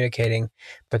of communicating,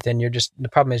 but then the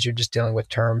problem is you're just dealing with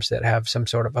terms that have some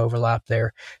sort of overlap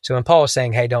there. So when Paul is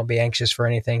saying, hey, don't be anxious for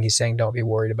anything, he's saying, don't be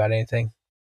worried about anything.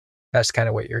 That's kind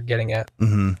of what you're getting at.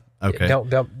 Mm-hmm. Okay.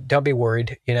 Don't be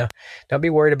worried. Don't be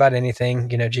worried about anything.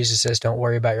 Jesus says, don't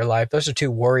worry about your life. Those are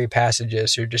two worry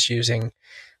passages. You're just using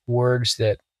words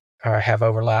that have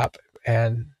overlap,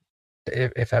 and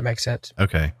if that makes sense.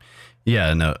 Okay.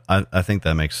 Yeah, no, I think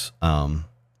that makes a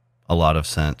lot of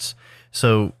sense.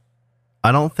 So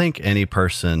I don't think any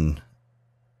person,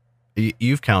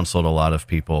 you've counseled a lot of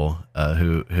people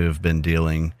who've been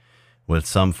dealing with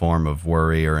some form of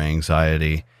worry or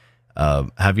anxiety.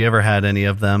 Have you ever had any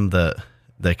of them that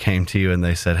came to you and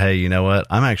they said, hey, you know what?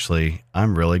 I'm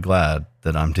really glad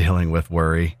that I'm dealing with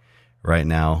worry right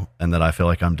now, and that I feel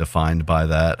like I'm defined by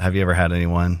that. Have you ever had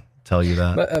anyone tell you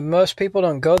that? But, most people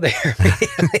don't go there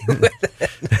immediately with it.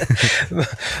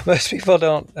 Most people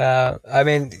don't.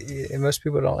 Most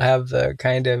people don't have the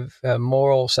kind of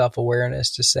moral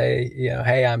self-awareness to say,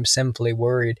 hey, I'm simply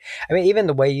worried. I mean, even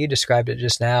the way you described it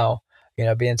just now,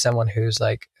 being someone who's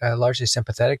like largely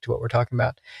sympathetic to what we're talking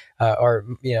about, or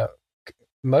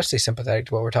mostly sympathetic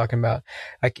to what we're talking about.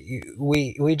 Like,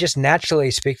 we just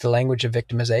naturally speak the language of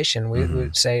victimization. We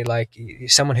would say, like,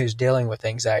 someone who's dealing with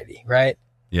anxiety, right?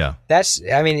 Yeah.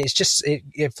 It's just,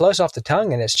 it flows off the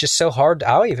tongue, and it's just so hard.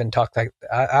 I'll even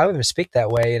speak that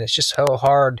way. And it's just so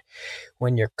hard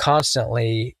when you're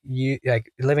constantly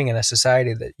living in a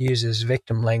society that uses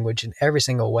victim language in every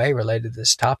single way related to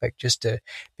this topic, just to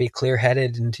be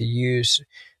clear-headed and to use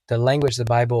the language the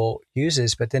Bible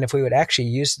uses. But then if we would actually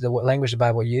use the language the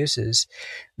Bible uses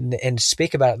and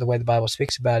speak about it the way the Bible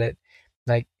speaks about it,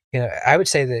 I would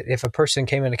say that if a person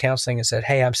came into counseling and said,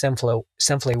 hey, I'm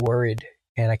simply worried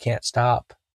and I can't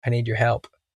stop, I need your help,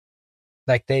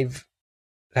 that's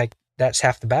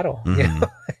half the battle. Mm-hmm.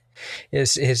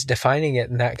 is defining it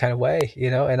in that kind of way,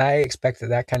 and I expect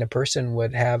that kind of person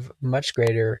would have much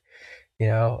greater,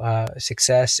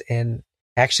 success in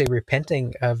actually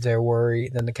repenting of their worry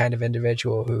than the kind of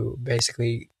individual who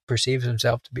basically perceives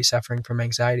himself to be suffering from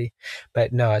anxiety.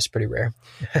 But no, it's pretty rare.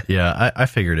 Yeah, I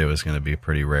figured it was going to be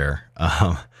pretty rare.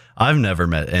 I've never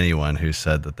met anyone who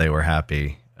said that they were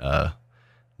happy, I'll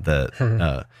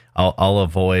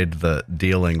avoid the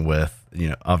dealing with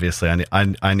obviously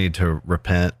I need to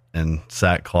repent in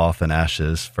sackcloth and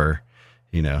ashes for,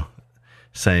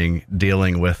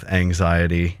 dealing with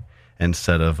anxiety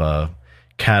instead of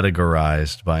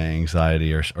categorized by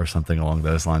anxiety or something along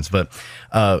those lines. But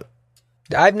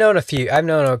I've known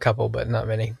a couple, but not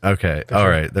many. Okay. All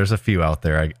right. There's a few out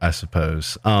there, I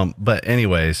suppose. But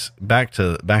anyways, back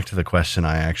to the question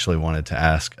I actually wanted to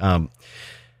ask.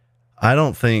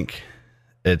 I think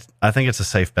it's a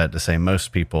safe bet to say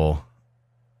most people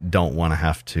don't want to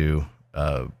have to,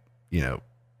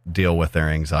 deal with their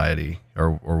anxiety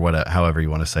or however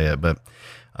you want to say it. But,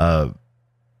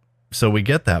 so we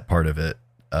get that part of it.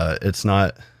 It's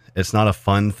not a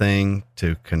fun thing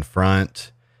to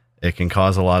confront. It can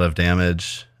cause a lot of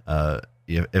damage,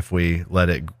 if we let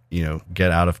it,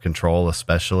 get out of control,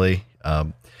 especially.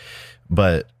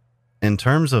 But in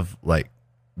terms of like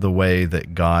the way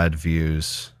that God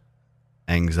views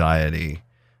anxiety,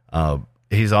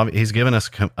 he's given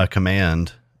us a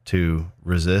command to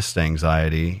resist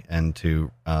anxiety and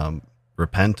to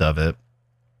repent of it,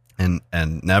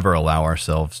 and never allow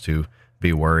ourselves to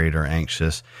be worried or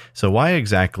anxious. So why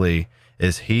exactly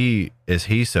is he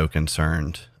so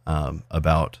concerned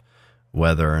about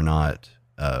whether or not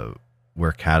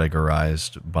we're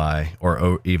categorized by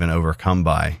or even overcome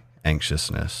by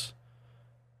anxiousness?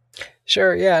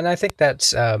 Sure, yeah, and I think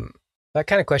that's that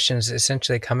kind of question is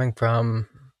essentially coming from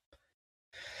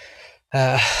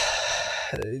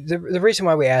the reason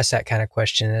why we ask that kind of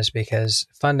question is because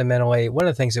fundamentally one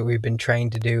of the things that we've been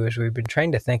trained to do is we've been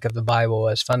trained to think of the Bible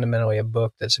as fundamentally a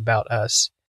book that's about us,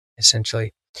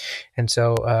 essentially. And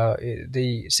so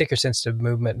the seeker-sensitive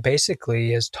movement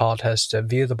basically has taught us to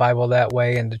view the Bible that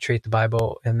way and to treat the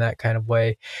Bible in that kind of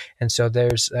way. And so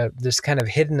there's this kind of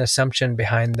hidden assumption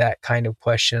behind that kind of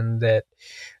question that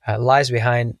lies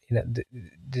behind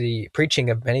the preaching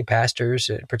of many pastors,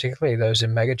 particularly those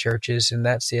in mega churches, and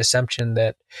that's the assumption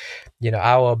that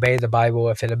I will obey the Bible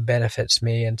if it benefits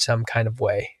me in some kind of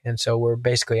way. And so we're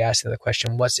basically asking the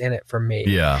question, what's in it for me?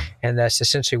 Yeah. And that's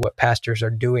essentially what pastors are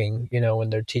doing,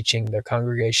 when they're teaching their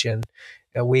congregation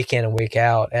week in and week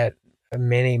out at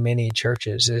many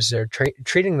churches, is they're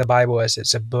treating the Bible as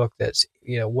it's a book that's,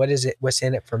 what's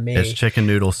in it for me? It's chicken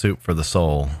noodle soup for the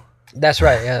soul. That's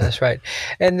right. Yeah, that's right.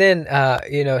 And then,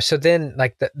 so then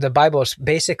like the Bible is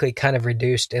basically kind of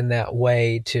reduced in that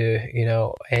way to,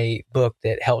 a book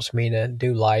that helps me to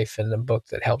do life and a book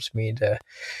that helps me to,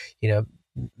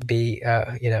 be,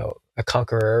 a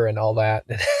conqueror and all that,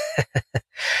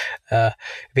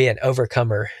 be an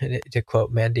overcomer, to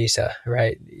quote Mandisa,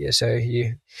 right? So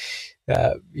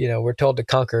we're told to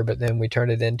conquer, but then we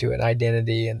turn it into an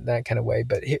identity and that kind of way.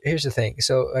 But here's the thing.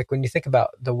 So like when you think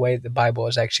about the way the Bible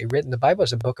is actually written, the Bible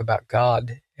is a book about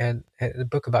God and a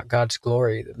book about God's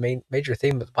glory. The major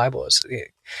theme of the Bible is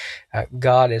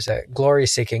God is a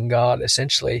glory-seeking God,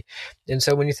 essentially. And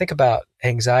so when you think about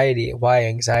anxiety, why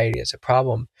anxiety is a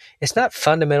problem, it's not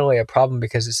fundamentally a problem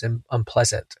because it's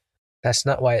unpleasant. That's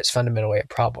not why it's fundamentally a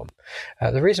problem.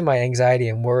 The reason why anxiety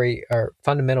and worry are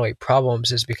fundamentally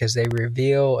problems is because they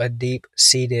reveal a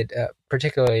deep-seated,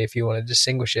 particularly if you want to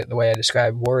distinguish it in the way I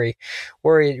described worry.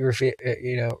 Worry,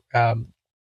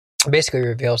 basically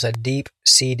reveals a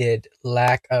deep-seated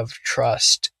lack of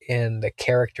trust in the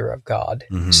character of God,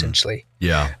 essentially.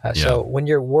 Yeah. So when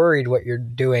you're worried, what you're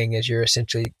doing is you're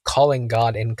essentially calling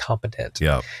God incompetent.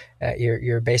 Yeah.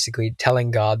 You're basically telling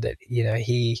God that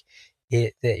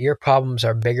that your problems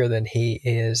are bigger than he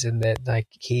is, and that like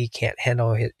he can't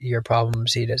handle your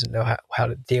problems. He doesn't know how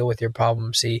to deal with your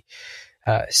problems. He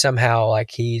somehow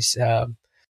like he's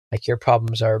like your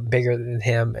problems are bigger than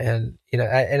him. And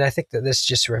I think that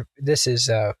this is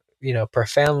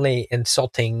profoundly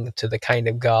insulting to the kind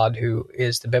of God who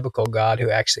is the biblical God who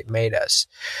actually made us.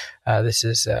 This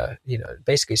is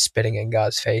basically spitting in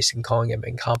God's face and calling him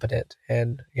incompetent.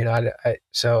 And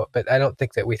but I don't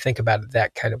think that we think about it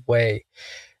that kind of way.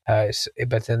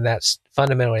 But then that's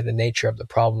fundamentally the nature of the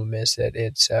problem, is that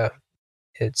it's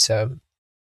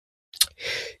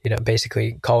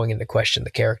basically calling into question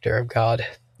the character of God.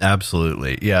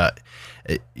 Absolutely. Yeah.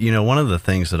 One of the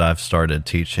things that I've started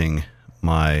teaching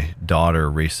my daughter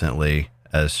recently,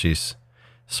 as she's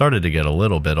started to get a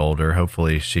little bit older,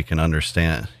 hopefully she can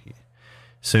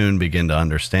begin to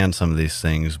understand some of these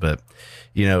things. But,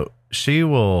 she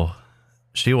will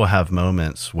have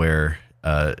moments where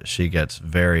she gets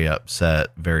very upset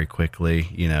very quickly.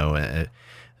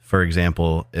 For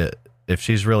example, if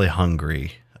she's really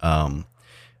hungry,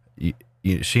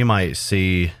 she might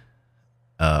see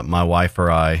my wife or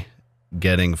I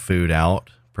getting food out,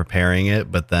 preparing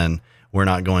it, but then we're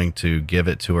not going to give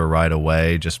it to her right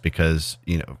away just because,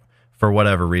 for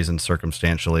whatever reason,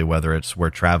 circumstantially, whether it's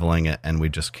we're traveling and we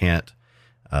just can't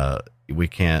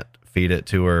feed it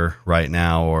to her right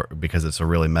now, or because it's a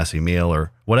really messy meal, or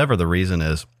whatever the reason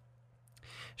is,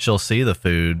 she'll see the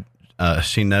food.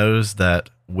 She knows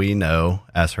that we know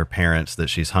as her parents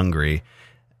that she's hungry,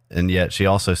 and yet she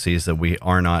also sees that we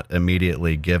are not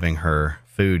immediately giving her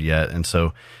food yet. And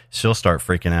so she'll start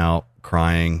freaking out,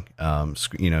 crying,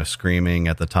 screaming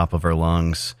at the top of her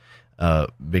lungs,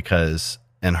 because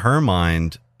in her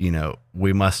mind,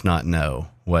 we must not know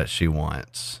what she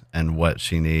wants and what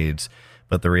she needs.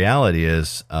 But the reality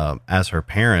is, as her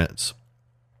parents,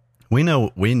 we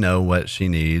know what she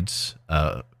needs,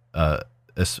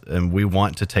 and we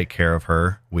want to take care of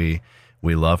her. We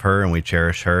love her and we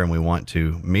cherish her and we want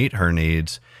to meet her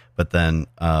needs. But then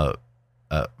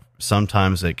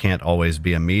sometimes it can't always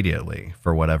be immediately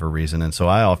for whatever reason. And so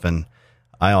I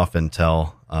often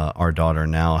tell our daughter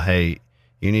now, hey,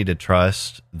 you need to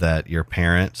trust that your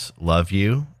parents love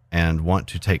you and want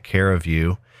to take care of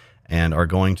you and are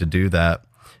going to do that.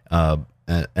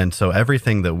 And so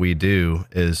everything that we do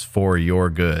is for your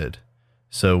good.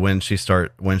 So when she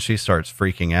starts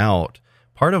freaking out,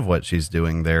 part of what she's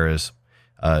doing there is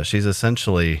she's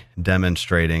essentially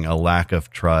demonstrating a lack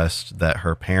of trust that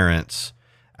her parents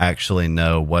actually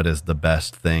know what is the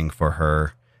best thing for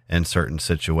her in certain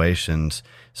situations.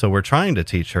 So we're trying to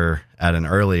teach her at an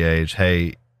early age,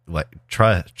 hey,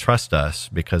 trust us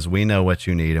because we know what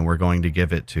you need and we're going to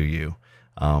give it to you.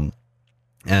 And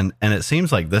it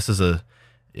seems like this is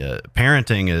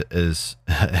parenting is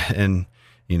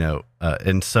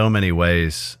in so many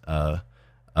ways a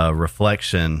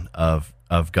reflection of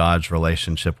God's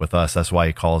relationship with us. That's why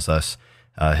he calls us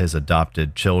his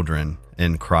adopted children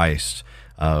in Christ.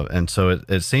 And so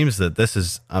it seems that this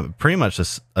is pretty much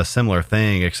a similar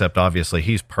thing, except obviously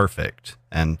he's perfect.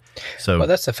 And so, well,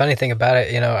 that's the funny thing about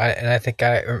it, I think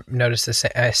I noticed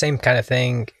the same kind of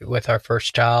thing with our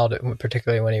first child,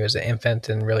 particularly when he was an infant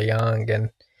and really young. And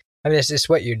I mean, it's just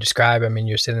what you describe. I mean,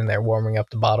 you're sitting there warming up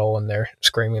the bottle and they're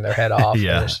screaming their head off.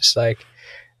 Yeah. And it's just like,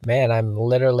 man, I'm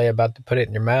literally about to put it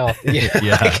in your mouth.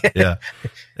 Yeah.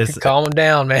 Calm them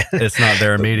down, man. It's not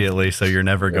there immediately, so you're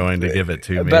never going to give it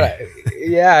to me. But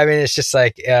I mean, it's just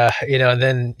like, and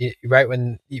then right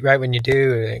when you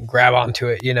do, grab onto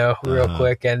it, real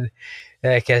quick, and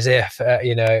like as if,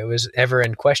 it was ever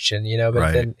in question, but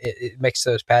right. Then it makes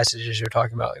those passages you're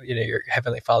talking about, your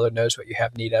Heavenly Father knows what you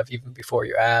have need of even before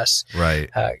you ask.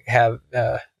 Right.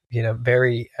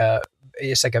 Very,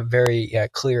 it's like a very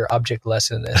clear object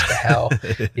lesson as to how,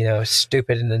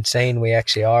 stupid and insane we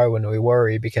actually are when we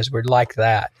worry, because we're like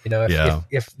that.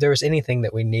 If there was anything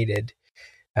that we needed,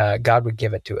 God would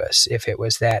give it to us if it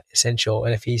was that essential.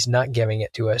 And if he's not giving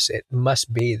it to us, it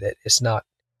must be that it's not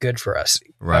good for us.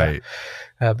 Right.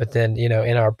 But then,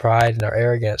 in our pride and our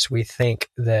arrogance, we think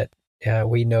that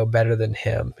we know better than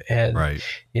him, and right.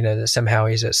 That somehow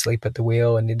he's asleep at the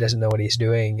wheel and he doesn't know what he's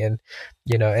doing, and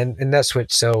and that's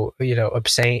what's so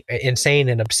insane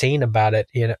and obscene about it.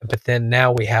 But then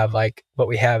now we have what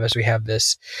we have is we have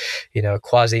this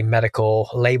quasi medical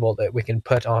label that we can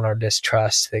put on our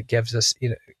distrust that gives us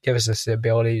the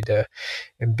ability to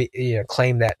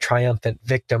claim that triumphant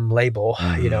victim label,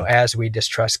 as we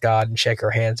distrust God and shake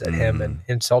our hands at him and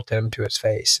insult him to his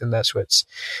face. And that's what's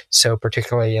so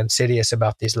particularly insidious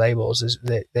about these labels, is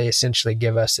that they essentially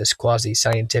give us this quasi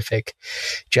scientific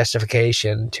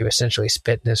justification to essentially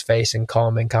spit in his face and call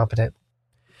him incompetent.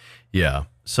 Yeah.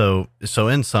 So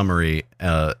in summary,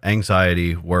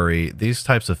 anxiety, worry, these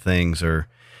types of things are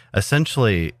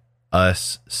essentially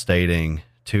us stating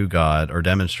to God or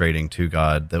demonstrating to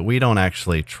God that we don't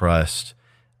actually trust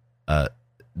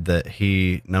that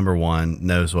he, number one,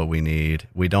 knows what we need.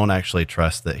 We don't actually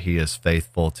trust that he is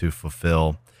faithful to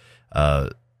fulfill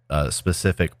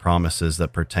specific promises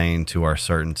that pertain to our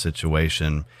certain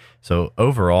situation. So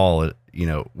overall,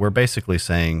 we're basically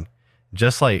saying,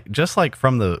 just like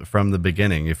from the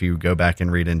beginning, if you go back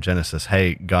and read in Genesis,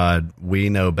 hey, God, we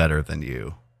know better than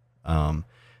you.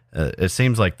 It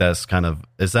seems like that's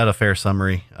is that a fair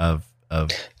summary of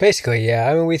basically? Yeah.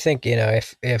 I mean, we think,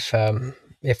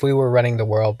 if we were running the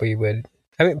world, we would,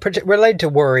 related to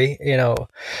worry,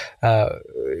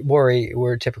 worry,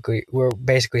 we're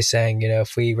basically saying,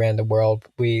 if we ran the world,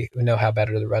 we know how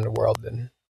better to run the world than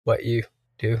what you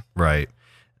do. Right.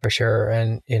 For sure.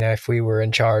 And, if we were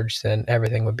in charge, then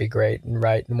everything would be great and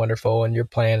right and wonderful. And your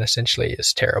plan essentially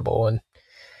is terrible and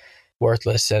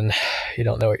worthless, and you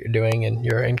don't know what you're doing, and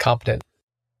you're incompetent.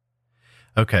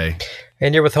 Okay.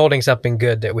 And you're withholding something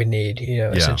good that we need,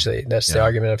 essentially. That's the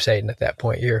argument of Satan at that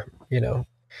point. You're,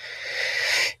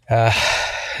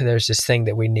 there's this thing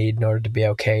that we need in order to be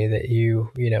okay that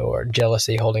you are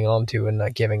jealousy holding on to and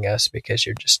not giving us because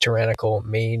you're just tyrannical and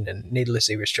mean and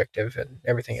needlessly restrictive and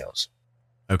everything else.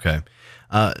 Okay.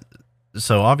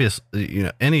 So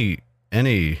obviously, any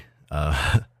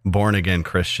born again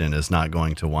Christian is not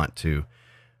going to want to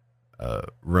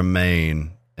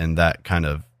remain in that kind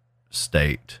of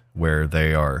state where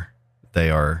they are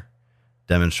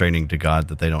demonstrating to God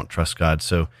that they don't trust God.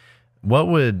 So what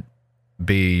would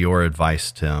be your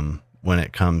advice, Tim, when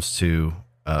it comes to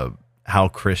how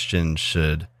Christians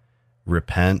should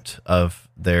repent of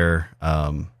their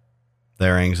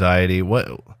anxiety?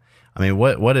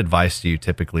 What advice do you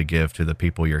typically give to the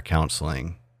people you're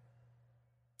counseling?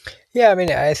 Yeah, I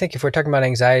mean, I think if we're talking about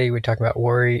anxiety, we're talking about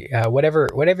worry, whatever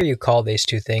you call these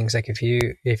two things. Like if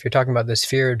you're talking about this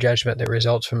fear of judgment that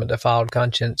results from a defiled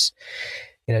conscience,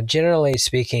 generally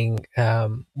speaking,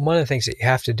 one of the things that you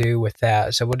have to do with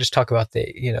that. So we'll just talk about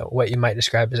what you might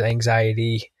describe as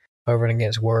anxiety over and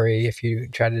against worry, if you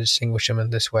try to distinguish them in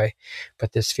this way.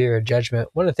 But this fear of judgment,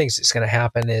 one of the things that's going to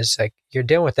happen is like you're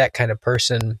dealing with that kind of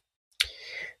person.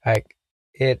 Like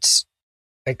it's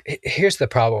like, here's the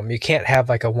problem. You can't have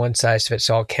like a one size fits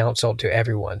all counsel to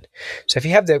everyone. So if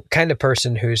you have the kind of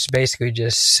person who's basically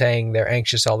just saying they're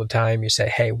anxious all the time, you say,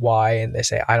 hey, why? And they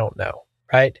say, I don't know.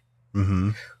 Right.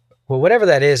 Mm-hmm. Well, whatever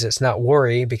that is, it's not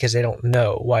worry because they don't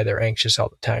know why they're anxious all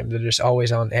the time. They're just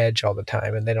always on edge all the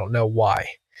time and they don't know why.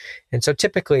 And so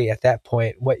typically at that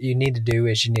point, what you need to do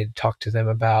is you need to talk to them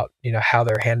about, how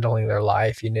they're handling their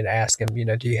life. You need to ask them,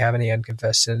 do you have any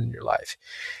unconfessed sin in your life?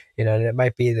 And it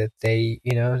might be that they,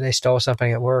 they stole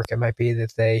something at work. It might be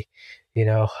that they,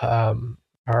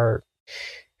 are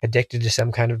addicted to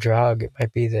some kind of drug. It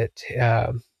might be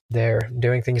that they're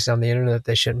doing things on the internet that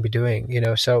they shouldn't be doing.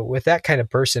 So with that kind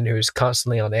of person who's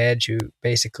constantly on edge, who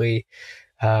basically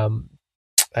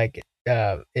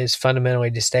is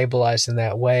fundamentally destabilized in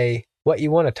that way, what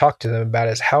you want to talk to them about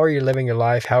is how are you living your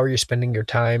life? How are you spending your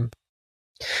time?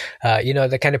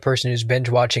 The kind of person who's binge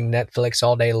watching Netflix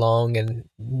all day long and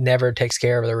never takes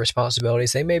care of their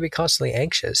responsibilities, they may be constantly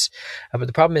anxious. But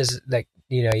the problem is that,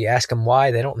 you ask them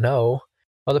why, they don't know.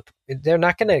 Well, they're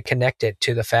not going to connect it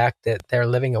to the fact that they're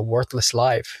living a worthless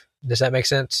life. Does that make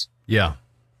sense? Yeah.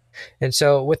 And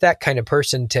so with that kind of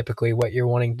person, typically what you're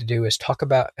wanting to do is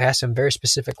ask them very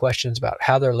specific questions about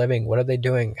how they're living, what are they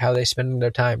doing, how are they spending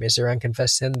their time, is there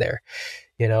unconfessed sin there,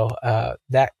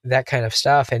 that kind of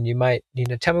stuff. And you might,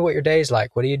 tell me what your day is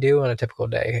like. What do you do on a typical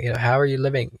day? How are you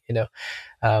living? And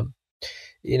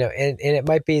it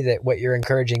might be that what you're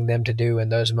encouraging them to do in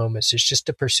those moments is just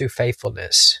to pursue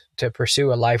faithfulness, to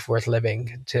pursue a life worth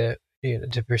living, to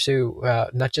pursue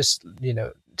not just,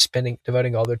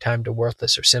 devoting all their time to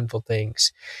worthless or sinful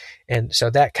things. And so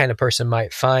that kind of person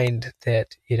might find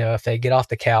that, if they get off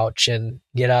the couch and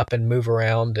get up and move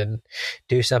around and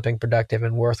do something productive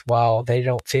and worthwhile, they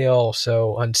don't feel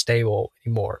so unstable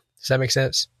anymore. Does that make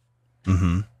sense?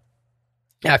 Mm-hmm.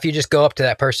 Now, if you just go up to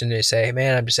that person and you say, hey,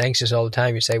 man, I'm just anxious all the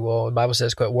time. You say, well, the Bible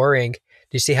says quit worrying. Do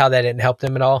you see how that didn't help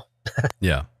them at all?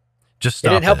 Yeah. Just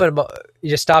stop it. Didn't help them. You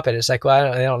just stop it. It's like,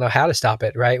 well, they don't know how to stop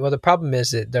it, right? Well, the problem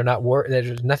is that they're not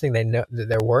there's nothing they know that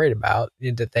they're worried about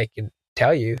that they can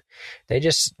tell you. They're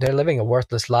living a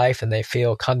worthless life and they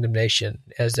feel condemnation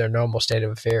as their normal state of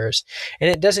affairs. And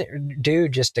it doesn't do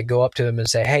just to go up to them and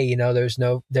say, hey, there's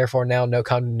therefore now no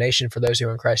condemnation for those who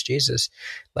are in Christ Jesus.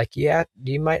 Like, yeah,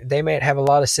 they might have a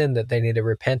lot of sin that they need to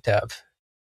repent of.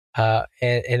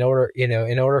 And in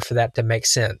order for that to make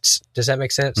sense. Does that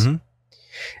make sense? Mm-hmm.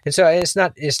 And so it's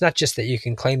not just that you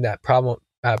can claim that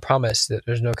promise that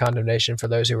there's no condemnation for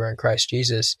those who are in Christ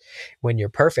Jesus when you're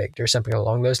perfect or something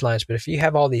along those lines. But if you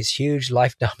have all these huge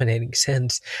life-dominating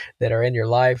sins that are in your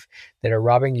life that are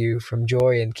robbing you from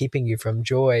joy and keeping you from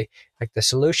joy, like the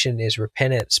solution is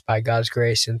repentance by God's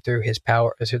grace and through His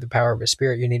power, through the power of His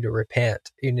Spirit. You need to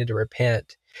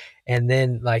repent. And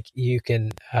then like you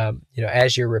can,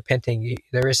 as you're repenting,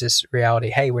 there is this reality,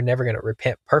 hey, we're never going to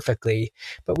repent perfectly,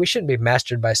 but we shouldn't be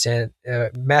mastered by sin,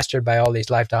 mastered by all these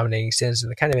life-dominating sins.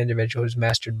 And the kind of individual who's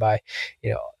mastered by,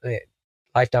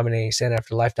 life-dominating sin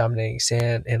after life-dominating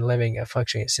sin and living a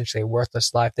functioning, essentially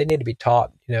worthless life, they need to be taught,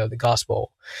 the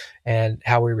gospel and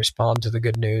how we respond to the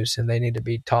good news. And they need to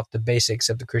be taught the basics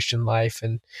of the Christian life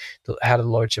and how the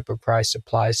Lordship of Christ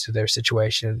applies to their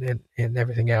situation and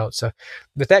everything else. So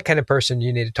with that kind of person,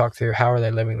 you need to talk through how are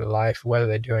they living their life, what are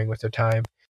they doing with their time,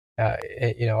 are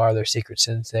there secret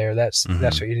sins there? That's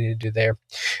what you need to do there.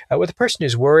 With a person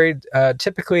who's worried,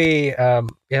 typically,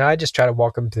 I just try to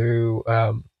walk them through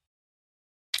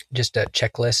just a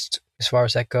checklist as far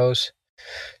as that goes.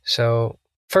 So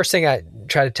first thing I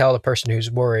try to tell the person who's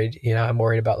worried, I'm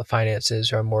worried about the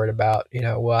finances, or I'm worried about,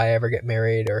 will I ever get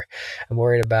married, or I'm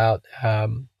worried about,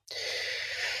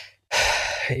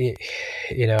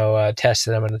 tests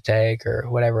that I'm going to take, or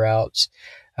whatever else.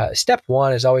 Step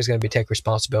one is always going to be take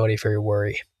responsibility for your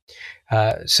worry.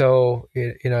 So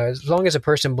as long as a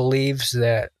person believes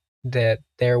that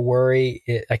their worry,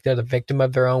 like they're the victim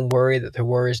of their own worry, that their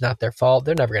worry is not their fault,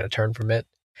 they're never going to turn from it.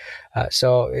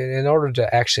 So in order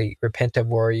to actually repent of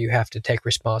worry, you have to take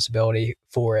responsibility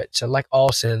for it. So like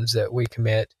all sins that we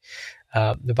commit,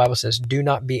 the Bible says, do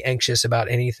not be anxious about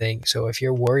anything. So if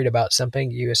you're worried about something,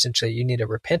 you need to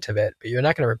repent of it, but you're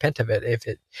not going to repent of it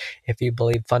if you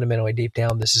believe fundamentally deep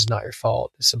down, this is not your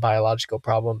fault. This is a biological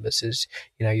problem. This is,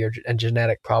 your a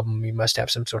genetic problem. You must have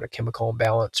some sort of chemical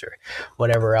imbalance or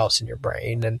whatever else in your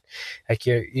brain. And like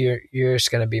you're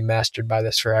just going to be mastered by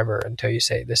this forever until you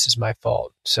say, this is my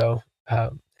fault. So,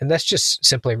 and that's just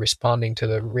simply responding to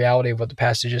the reality of what the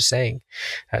passage is saying.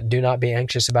 Do not be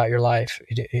anxious about your life.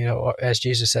 As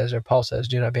Jesus says, or Paul says,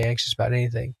 do not be anxious about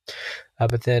anything.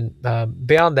 But then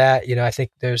beyond that, I think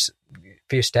there's a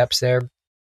few steps there.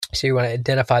 So you want to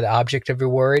identify the object of your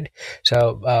worry.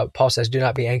 So Paul says, do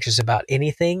not be anxious about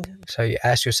anything. So you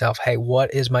ask yourself, hey,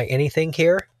 what is my anything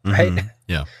here? Mm-hmm. Right?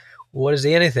 Yeah. What is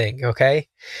the anything? Okay.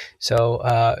 So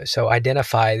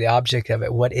identify the object of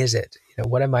it. What is it?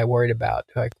 What am I worried about?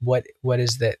 Like, what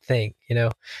is that thing?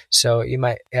 So you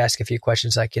might ask a few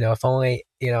questions like, if only,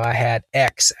 I had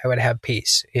X, I would have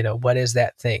peace. What is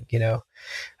that thing?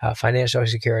 Financial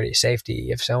security, safety.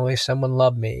 If only someone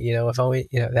loved me, if only,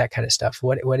 that kind of stuff.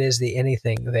 What is the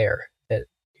anything there that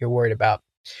you're worried about?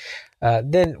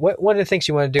 Then one of the things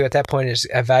you want to do at that point is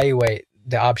evaluate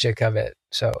the object of it.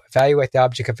 So evaluate the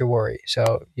object of your worry.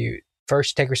 So you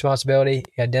first take responsibility,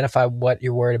 you identify what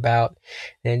you're worried about,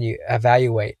 then you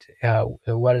evaluate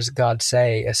what does God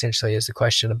say, essentially, is the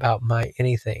question about my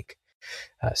anything.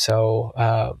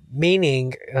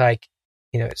 Meaning, like,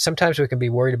 sometimes we can be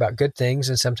worried about good things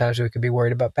and sometimes we can be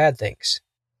worried about bad things.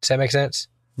 Does that make sense?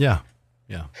 Yeah.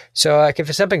 Yeah. So like if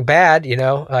it's something bad,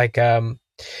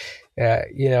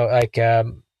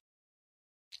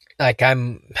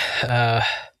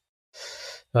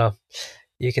 well,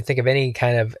 you can think of any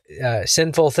kind of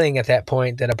sinful thing at that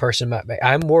point that a person might make.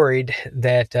 I'm worried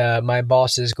that my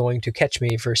boss is going to catch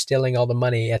me for stealing all the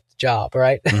money at the job,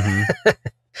 right? Mm-hmm.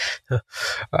 All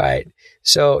right.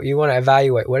 So you want to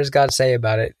evaluate, what does God say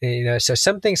about it? So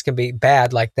some things can be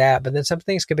bad like that, but then some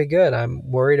things can be good.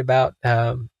 I'm worried about,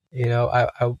 I'm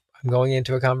going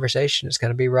into a conversation. It's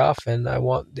going to be rough, and I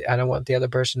don't want the other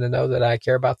person to know that I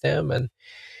care about them, and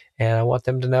I want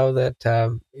them to know that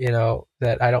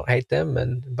that I don't hate them,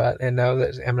 and know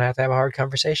that I'm gonna have to have a hard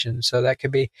conversation. So that could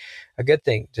be a good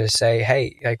thing to say,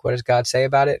 hey, like, what does God say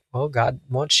about it? Well, God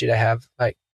wants you to have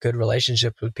like good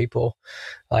relationships with people,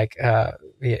 like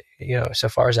so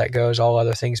far as that goes, all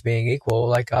other things being equal,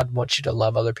 like God wants you to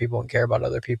love other people and care about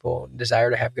other people and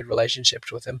desire to have good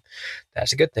relationships with them.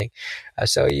 That's a good thing.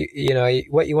 So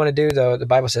what you want to do, though, the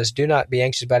Bible says, do not be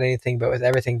anxious about anything, but with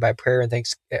everything by prayer and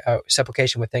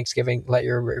supplication with thanksgiving, let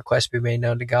your requests be made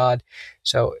known to God.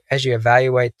 So as you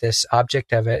evaluate this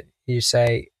object of it, you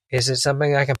say, is it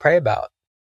something I can pray about?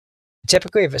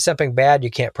 Typically, if it's something bad, you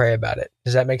can't pray about it.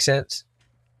 Does that make sense?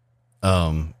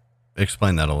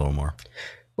 Explain that a little more.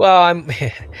 Well, I'm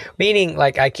meaning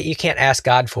like you can't ask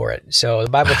God for it. So the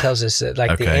Bible tells us that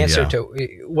like the answer to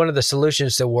one of the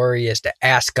solutions to worry is to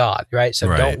ask God, right? So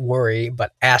don't worry,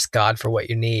 but ask God for what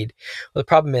you need. Well, the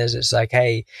problem is, it's like,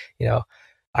 hey,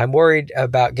 I'm worried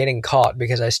about getting caught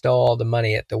because I stole all the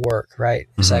money at the work, right?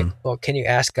 It's like, well, can you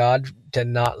ask God to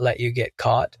not let you get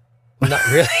caught? Well, not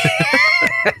really.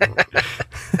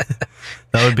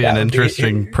 That would be an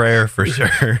interesting prayer for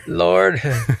sure. Lord,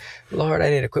 I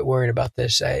need to quit worrying about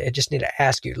this. I just need to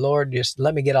ask you, Lord, just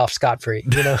let me get off scot-free,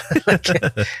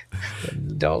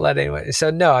 don't let anyone.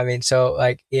 So no, so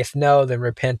like, if no, then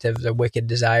repent of the wicked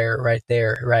desire right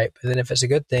there, right? But then if it's a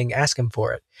good thing, ask him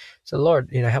for it. So Lord,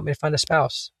 help me to find a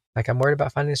spouse. Like, I'm worried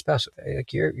about finding a spouse.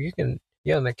 Like, you're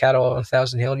on the cattle on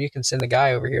 1,000 hill, you can send the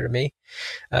guy over here to me.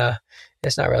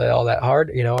 It's not really all that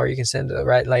hard, or you can send the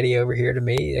right lady over here to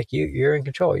me. Like, you're in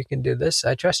control. You can do this.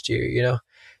 I trust you,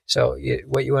 So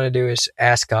what you want to do is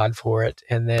ask God for it.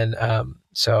 And then,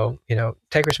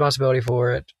 take responsibility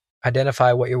for it,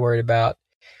 identify what you're worried about,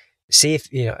 see if,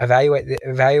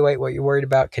 evaluate what you're worried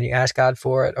about. Can you ask God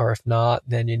for it? Or if not,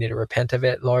 then you need to repent of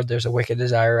it. Lord, there's a wicked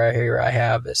desire right here I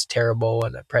have that's terrible,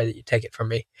 and I pray that you take it from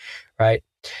me. Right.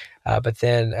 But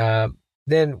then,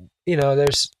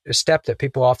 there's a step that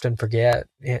people often forget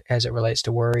as it relates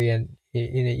to worry. And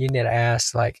you need to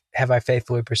ask, like, have I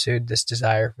faithfully pursued this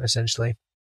desire, essentially?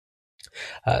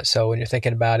 So when you're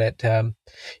thinking about it,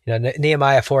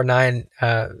 Nehemiah 4:9,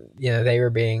 they were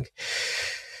being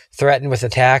threatened with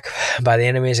attack by the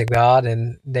enemies of God,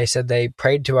 and they said they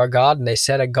prayed to our God, and they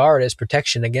set a guard as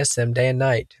protection against them day and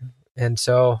night. And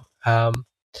so,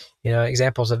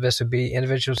 examples of this would be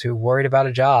individuals who worried about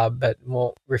a job but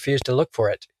will refuse to look for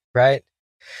it, right?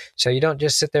 So you don't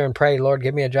just sit there and pray, Lord,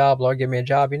 give me a job, Lord, give me a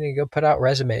job. You need to go put out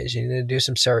resumes. You need to do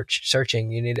some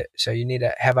searching. You need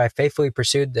to have I faithfully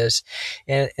pursued this?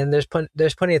 And there's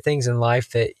plenty of things in life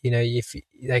that,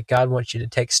 that God wants you to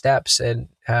take steps and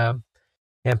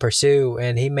pursue,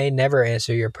 and he may never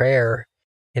answer your prayer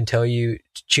until you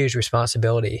choose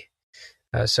responsibility.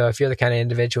 So if you're the kind of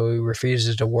individual who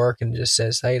refuses to work and just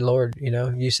says, hey, Lord,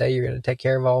 you say you're going to take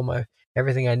care of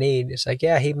everything I need. It's like,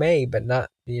 yeah, he may, but not,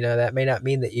 that may not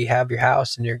mean that you have your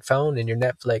house and your phone and your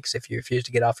Netflix if you refuse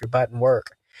to get off your butt and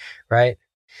work, right?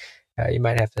 You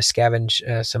might have to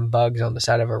scavenge some bugs on the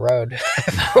side of a road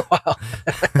for a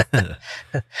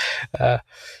while.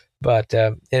 But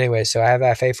anyway, so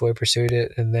I faithfully pursued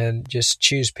it, and then just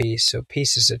choose peace. So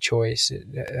peace is a choice.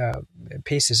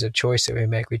 Peace is a choice that we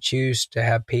make. We choose to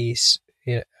have peace.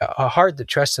 A heart that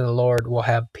trusts in the Lord will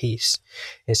have peace,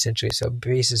 essentially. So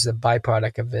peace is the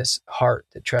byproduct of this heart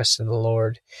that trusts in the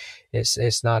Lord.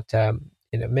 It's not,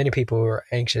 many people who are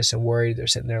anxious and worried, they're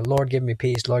sitting there, Lord, give me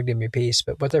peace, Lord, give me peace.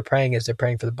 But what they're praying is they're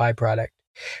praying for the byproduct.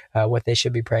 What they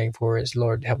should be praying for is,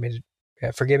 Lord, help me to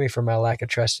forgive me for my lack of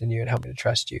trust in you and help me to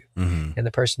trust you. Mm-hmm. And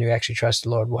the person who actually trusts the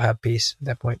Lord will have peace at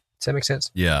that point. Does that make sense?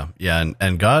 Yeah. Yeah.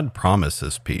 And God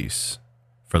promises peace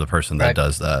for the person that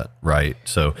does that. Right.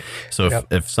 So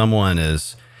if someone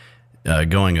is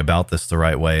going about this the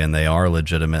right way and they are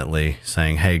legitimately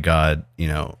saying, hey, God,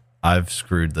 I've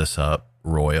screwed this up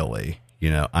royally.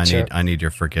 I need your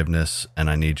forgiveness, and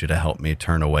I need you to help me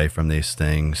turn away from these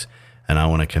things. And I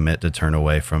want to commit to turn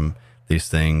away from these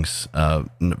things,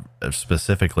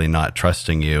 specifically not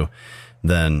trusting you,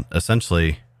 then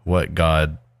essentially what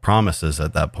God promises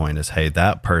at that point is, hey,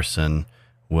 that person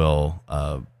will,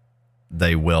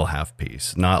 they will have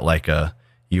peace. Not like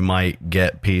you might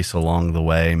get peace along the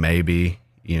way, maybe,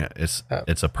 it's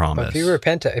a promise.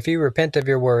 If you repent of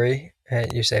your worry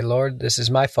and you say, Lord, this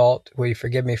is my fault, will you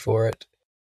forgive me for it?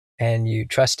 And you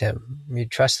trust him, you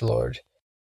trust the Lord,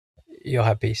 you'll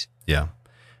have peace. Yeah.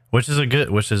 Which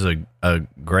is a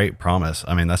great promise.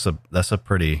 I mean, that's a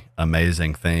pretty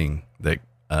amazing thing that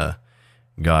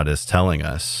God is telling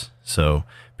us. So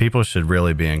people should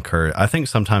really be encouraged. I think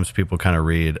sometimes people kind of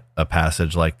read a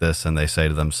passage like this and they say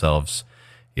to themselves,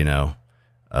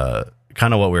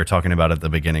 kind of what we were talking about at the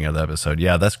beginning of the episode.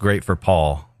 Yeah, that's great for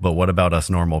Paul, but what about us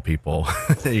normal people?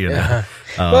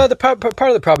 Well, the part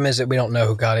of the problem is that we don't know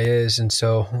who God is, and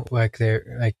so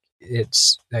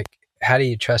it's like, how do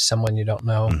you trust someone you don't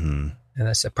know? Mm-hmm. And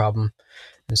that's the problem.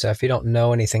 And so if you don't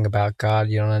know anything about God,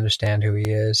 you don't understand who he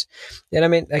is. And I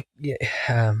mean,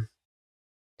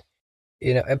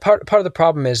 and part of the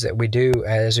problem is that we do,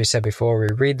 as we said before, we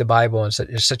read the Bible in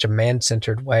such a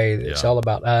man-centered way that it's all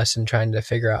about us and trying to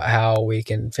figure out how we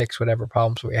can fix whatever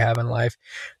problems we have in life.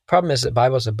 The problem is that the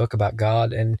Bible is a book about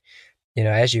God, and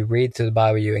as you read through the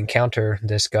Bible, you encounter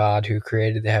this God who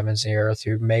created the heavens and the earth,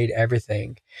 who made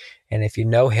everything. And if you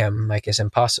know him, it's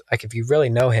impossible. If you really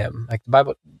know him, the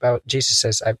Bible, Jesus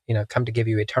says, I've come to give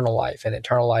you eternal life, and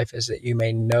eternal life is that you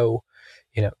may know,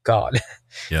 God,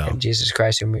 and Jesus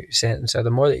Christ whom you sent. And so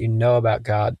the more that you know about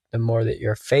God, the more that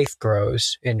your faith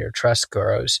grows and your trust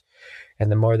grows,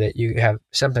 and the more that you have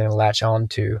something to latch on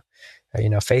to.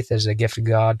 Faith is a gift of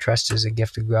God. Trust is a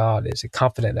gift of God. It's a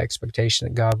confident expectation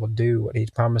that God will do what he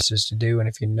promises to do. And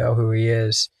if you know who he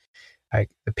is,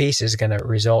 the peace is going to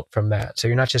result from that. So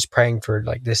you're not just praying for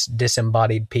this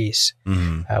disembodied peace.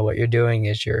 Mm-hmm. What you're doing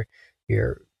is you're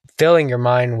filling your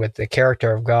mind with the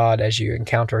character of God as you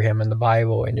encounter him in the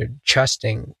Bible, and you're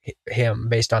trusting him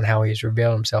based on how he's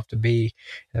revealed himself to be.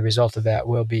 And the result of that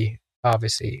will be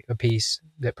obviously a peace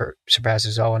that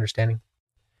surpasses all understanding.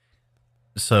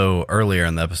 So earlier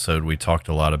in the episode, we talked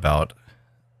a lot about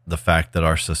the fact that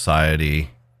our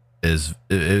society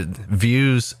it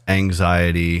views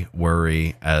anxiety,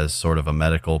 worry as sort of a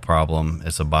medical problem.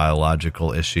 It's a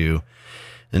biological issue.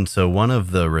 And so one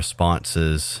of the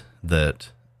responses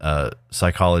that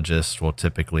psychologists will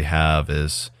typically have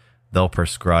is they'll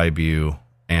prescribe you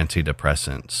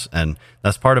antidepressants. And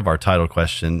that's part of our title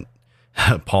question.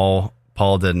 Paul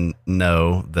didn't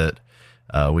know that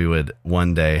we would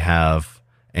one day have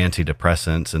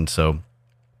antidepressants. And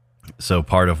so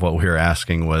part of what we were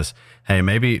asking was, hey,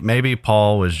 maybe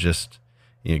Paul was just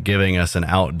giving us an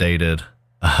outdated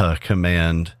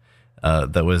command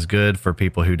that was good for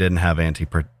people who didn't have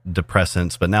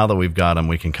antidepressants, but now that we've got them,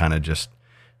 we can kind of just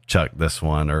chuck this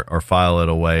one or file it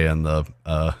away in the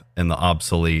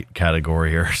obsolete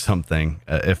category or something,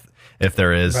 if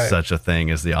there is such a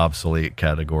thing as the obsolete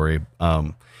category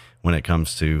when it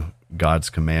comes to God's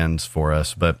commands for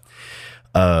us. But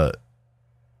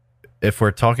if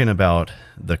we're talking about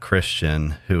the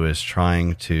Christian who is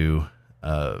trying to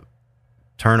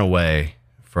turn away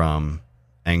from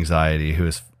anxiety, who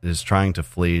is trying to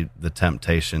flee the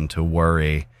temptation to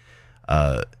worry,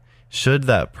 should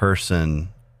that person,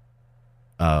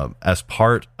 as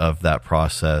part of that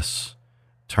process,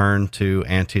 turn to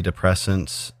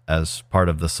antidepressants as part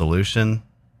of the solution?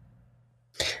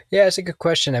 Yeah, it's a good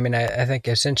question. I mean, I think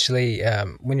essentially,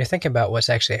 when you're thinking about what's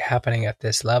actually happening at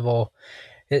this level,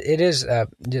 it is,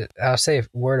 I'll say a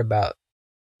word about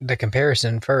the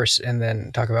comparison first and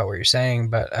then talk about what you're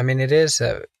saying. But I mean, it is,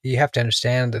 you have to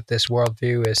understand that this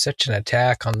worldview is such an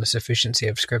attack on the sufficiency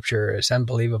of Scripture. It's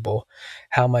unbelievable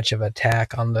how much of an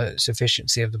attack on the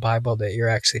sufficiency of the Bible that you're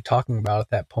actually talking about at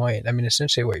that point. I mean,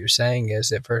 essentially what you're saying is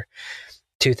that for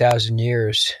 2,000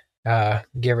 years,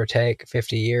 give or take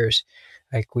 50 years,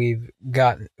 like we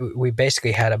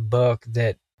basically had a book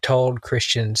that told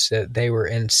Christians that they were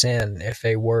in sin if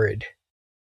they worried.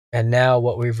 And now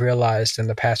what we've realized in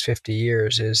the past 50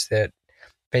 years is that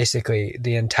basically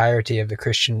the entirety of the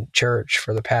Christian church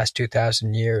for the past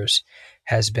 2,000 years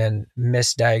has been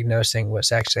misdiagnosing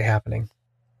what's actually happening.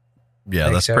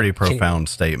 Yeah, that's a pretty profound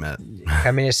statement.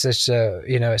 I mean, it's just,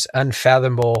 it's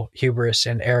unfathomable hubris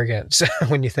and arrogance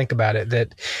when you think about it,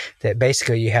 that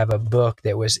basically you have a book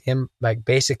that was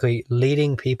basically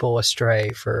leading people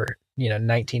astray for,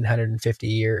 1950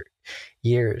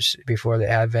 years before the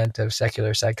advent of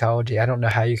secular psychology. I don't know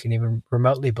how you can even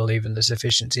remotely believe in the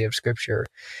sufficiency of Scripture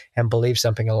and believe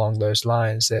something along those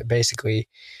lines, that basically,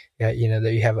 that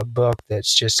you have a book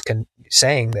that's just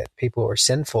saying that people are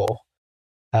sinful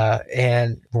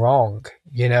and wrong,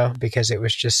 because it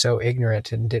was just so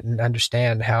ignorant and didn't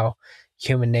understand how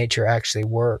human nature actually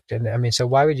worked. And I mean, so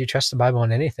why would you trust the Bible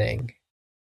on anything?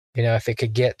 If it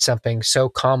could get something so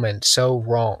common, so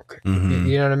wrong,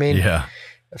 you know what I mean? Yeah.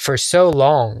 For so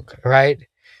long, right?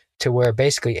 To where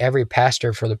basically every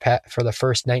pastor for the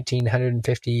first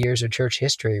 1950 years of church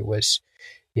history was,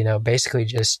 basically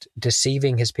just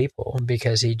deceiving his people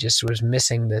because he just was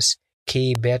missing this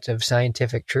key bit of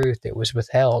scientific truth that was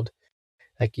withheld.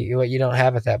 Like what you don't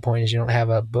have at that point is you don't have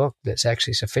a book that's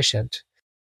actually sufficient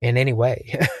in any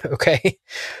way. Okay.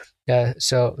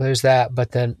 So there's that.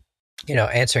 But then,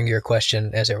 answering your question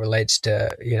as it relates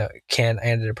to, can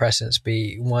antidepressants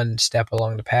be one step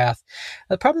along the path?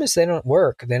 The problem is they don't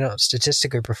work. They don't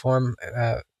statistically perform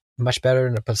much better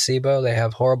than a placebo. They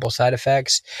have horrible side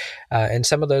effects. And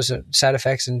some of those side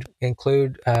effects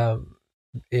include,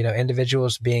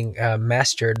 individuals being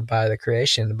mastered by the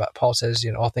creation. But Paul says,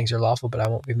 all things are lawful, but I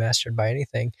won't be mastered by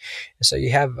anything. And so you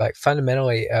have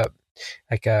fundamentally a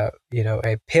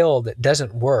pill that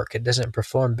doesn't work. It doesn't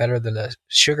perform better than a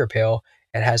sugar pill.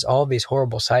 It has all these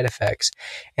horrible side effects.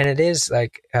 And it is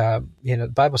the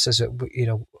Bible says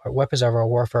that, our weapons of our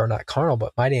warfare are not carnal,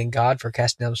 but mighty in God for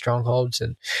casting down strongholds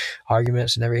and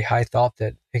arguments and every high thought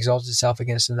that exalts itself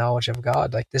against the knowledge of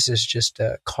God. Like this is just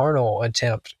a carnal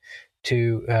attempt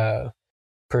to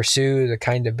pursue the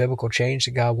kind of biblical change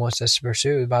that God wants us to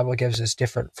pursue. The Bible gives us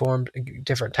different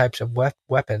types of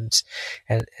weapons.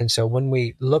 And so when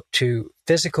we look to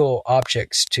physical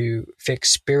objects to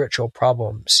fix spiritual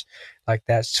problems, like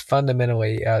that's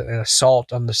fundamentally an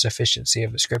assault on the sufficiency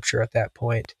of the Scripture at that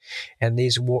point. And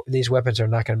these weapons are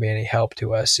not going to be any help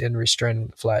to us in restraining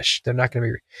the flesh. They're not going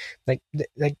to be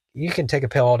like you can take a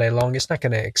pill all day long. It's not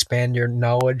going to expand your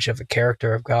knowledge of the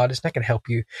character of God. It's not going to help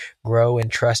you grow in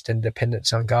trust and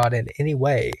dependence on God in any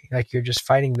way. Like you're just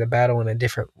fighting the battle in a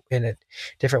different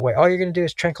way. All you're going to do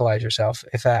is tranquilize yourself,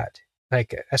 if that.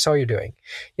 Like that's all you're doing.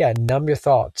 Yeah, numb your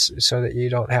thoughts so that you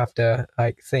don't have to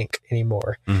think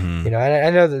anymore. Mm-hmm. I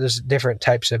know that there's different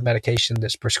types of medication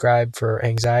that's prescribed for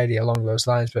anxiety along those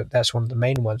lines, but that's one of the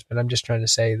main ones. But I'm just trying to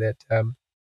say that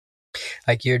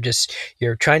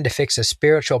you're trying to fix a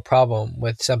spiritual problem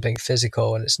with something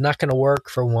physical, and it's not going to work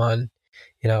for one.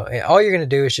 All you're going to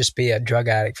do is just be a drug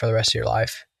addict for the rest of your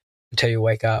life until you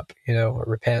wake up, or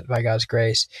repent by God's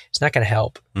grace. It's not going to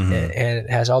help. Mm-hmm. And it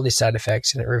has all these side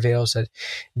effects, and it reveals a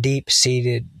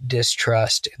deep-seated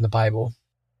distrust in the Bible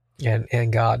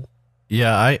and God.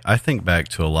 Yeah, I think back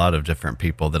to a lot of different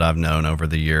people that I've known over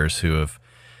the years who have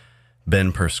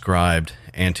been prescribed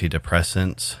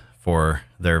antidepressants for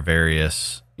their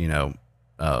various,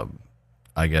 I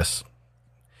guess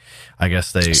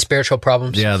they spiritual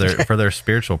problems. Yeah, for their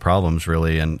spiritual problems,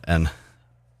 really. And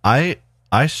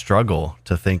I struggle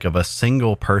to think of a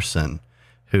single person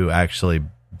who actually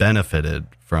benefited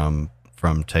from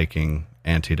taking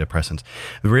antidepressants.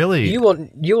 Really, you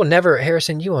will never,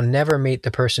 Harrison, you will never meet the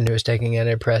person who is taking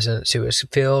antidepressants who is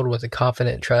filled with a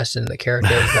confident trust in the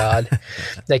character of God.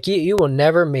 Like you will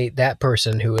never meet that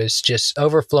person who is just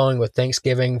overflowing with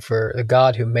thanksgiving for the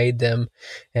God who made them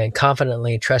and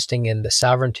confidently trusting in the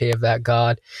sovereignty of that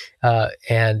God,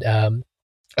 and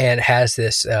has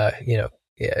this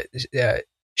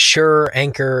sure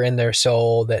anchor in their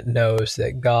soul that knows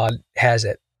that God has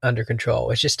it under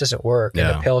control. It just doesn't work, and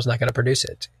the pill's not going to produce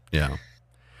it. Yeah.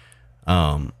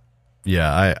 I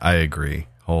agree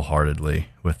wholeheartedly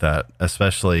with that,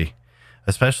 especially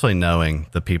knowing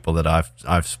the people that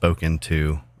I've spoken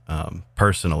to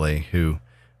personally who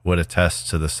would attest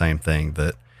to the same thing,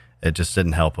 that it just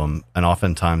didn't help them, and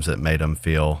oftentimes it made them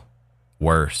feel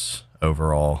worse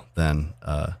overall than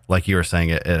like you were saying.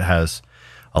 It has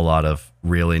a lot of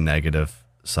really negative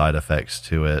side effects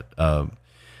to it.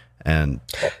 And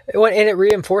it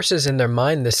reinforces in their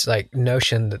mind this like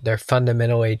notion that they're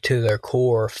fundamentally to their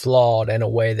core flawed in a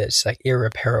way that's like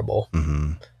irreparable.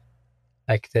 Mm-hmm.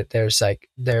 Like that there's like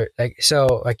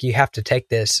so you have to take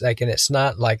this, like, and it's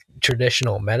not like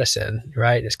traditional medicine,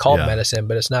 right? It's called medicine,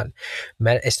 but it's not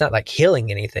like healing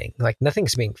anything. Like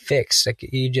nothing's being fixed. Like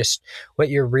what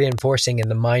you're reinforcing in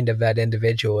the mind of that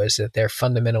individual is that they're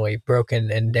fundamentally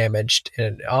broken and damaged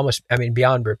and almost,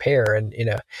 beyond repair. And,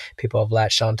 people have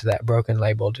latched onto that broken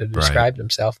label to describe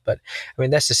themselves. But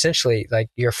that's essentially like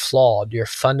you're flawed. You're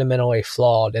fundamentally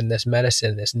flawed, and this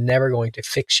medicine is never going to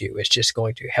fix you. It's just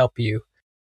going to help you.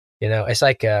 It's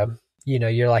like,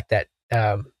 you're like that,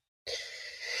 that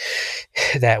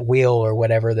wheel or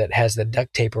whatever that has the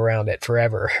duct tape around it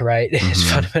forever, right? Mm-hmm. It's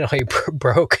fundamentally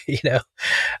broke,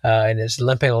 and it's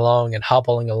limping along and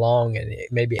hobbling along, and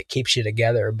maybe it keeps you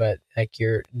together, but like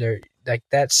there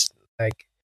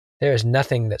is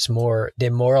nothing that's more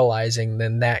demoralizing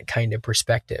than that kind of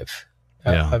perspective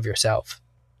of yourself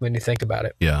when you think about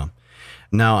it. Yeah.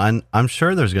 Now, I'm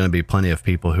sure there's going to be plenty of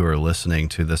people who are listening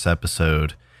to this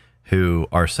episode who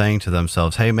are saying to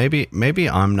themselves, hey, maybe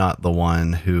I'm not the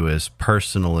one who is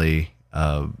personally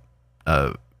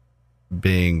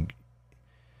being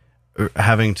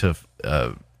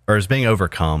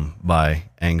overcome by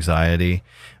anxiety,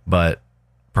 but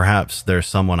perhaps there's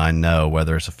someone I know,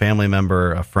 whether it's a family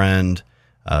member, a friend,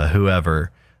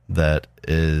 whoever, that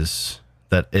is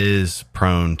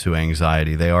prone to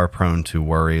anxiety. They are prone to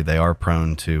worry. They are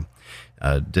prone to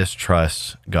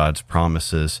distrust God's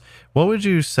promises. What would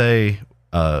you say,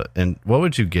 and what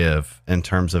would you give in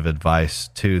terms of advice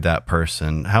to that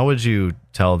person? How would you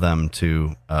tell them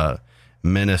to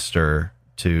minister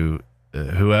to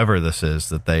whoever this is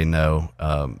that they know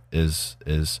is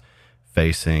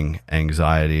facing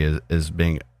anxiety, is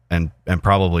being and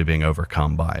probably being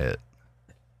overcome by it?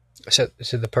 So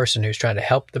the person who's trying to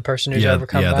help the person who's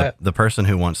overcome by it? The person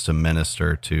who wants to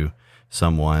minister to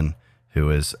someone who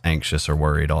is anxious or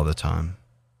worried all the time.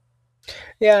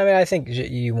 Yeah, I think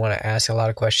you want to ask a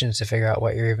lot of questions to figure out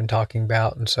what you're even talking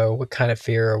about. And so what kind of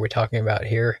fear are we talking about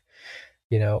here?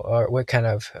 Or what kind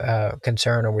of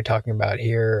concern are we talking about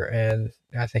here? And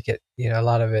I think a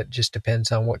lot of it just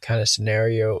depends on what kind of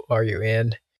scenario are you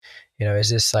in.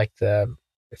 Is this like the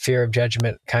fear of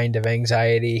judgment kind of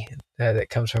anxiety that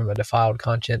comes from a defiled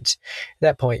conscience? At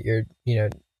that point, you're,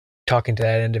 talking to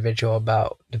that individual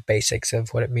about the basics of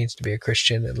what it means to be a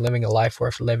Christian and living a life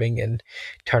worth living and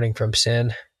turning from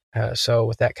sin. So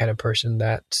with that kind of person,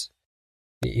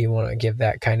 you want to give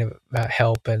that kind of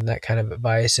help and that kind of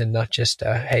advice, and not just,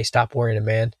 hey, stop worrying,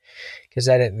 man, because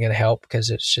that isn't going to help, because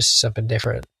it's just something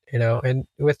different, And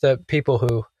with the people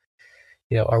who,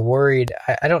 are worried,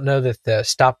 I don't know that the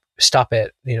stop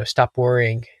it, stop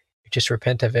worrying, just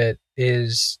repent of it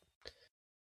is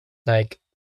like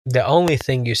the only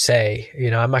thing you say.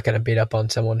 I'm not going to beat up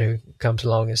on someone who comes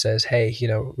along and says, hey,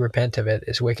 repent of it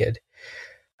is wicked.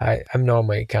 I'm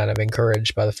normally kind of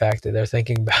encouraged by the fact that they're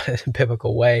thinking about it in a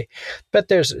biblical way, but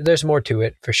there's more to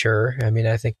it for sure.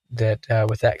 I think that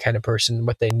with that kind of person,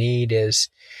 what they need is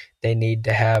they need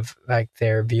to have like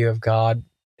their view of God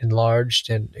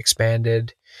enlarged and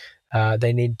expanded.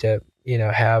 They need to,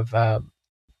 have,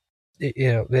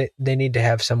 they need to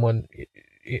have someone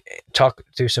talk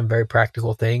through some very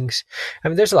practical things.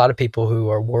 There's a lot of people who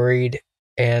are worried,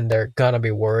 and they're going to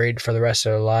be worried for the rest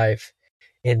of their life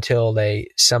until they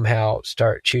somehow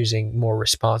start choosing more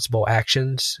responsible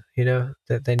actions,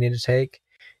 that they need to take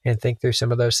and think through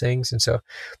some of those things. And so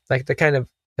like the kind of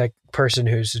like person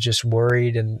who's just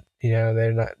worried and, they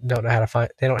don't know how to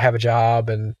they don't have a job,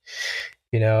 and,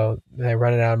 they're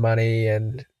running out of money,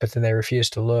 but then they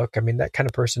refuse to look. That kind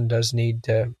of person does need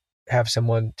to have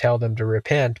someone tell them to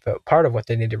repent, but part of what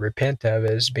they need to repent of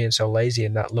is being so lazy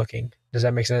and not looking. Does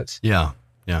that make sense? Yeah.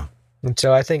 Yeah. And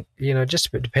so I think,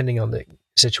 just depending on the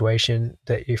situation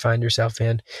that you find yourself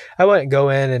in, I wouldn't go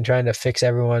in and trying to fix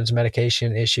everyone's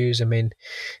medication issues. I mean,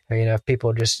 if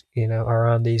people just, are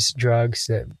on these drugs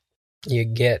that you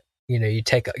get, you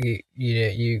take,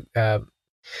 you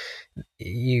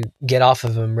get off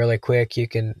of them really quick, you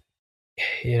can,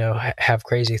 have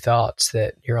crazy thoughts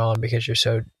that you're on because you're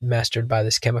so mastered by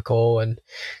this chemical, and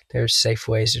there's safe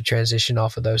ways to transition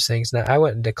off of those things. Now, I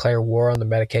wouldn't declare war on the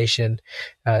medication,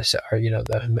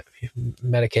 the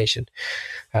medication.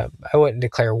 I wouldn't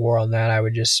declare war on that. I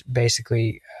would just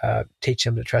basically teach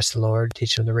them to trust the Lord,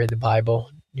 teach them to read the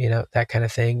Bible, that kind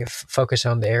of thing. Focus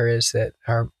on the areas that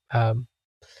are,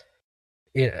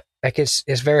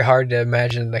 it's very hard to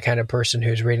imagine the kind of person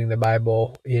who's reading the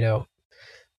Bible,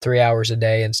 3 hours a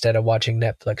day instead of watching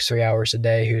Netflix 3 hours a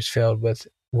day, who's filled with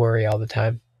worry all the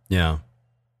time. Yeah.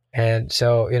 And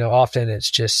so, often it's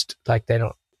just like they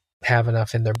don't have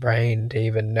enough in their brain to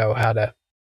even know how to,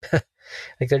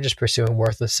 like they're just pursuing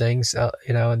worthless things,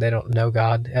 and they don't know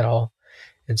God at all.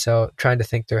 And so trying to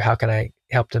think through how can I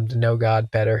help them to know God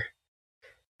better?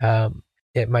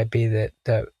 It might be that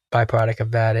the byproduct of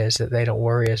that is that they don't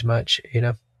worry as much,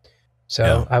 So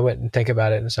Yeah. I wouldn't think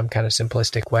about it in some kind of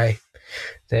simplistic way.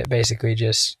 That basically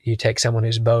just you take someone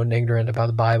who's bone ignorant about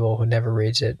the Bible, who never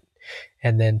reads it,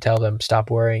 and then tell them stop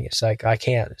worrying. It's like, I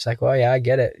can't. It's like, well, yeah, I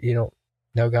get it. You don't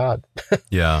know God.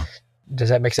 Yeah. Does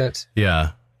that make sense?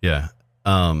 Yeah. Yeah.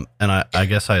 And I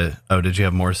guess did you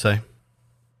have more to say?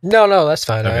 No, that's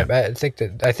fine. Okay.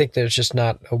 I think there's just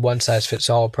not a one size fits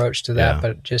all approach to that, Yeah.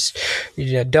 but just,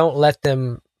 don't let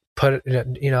them put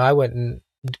it, I wouldn't,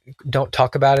 don't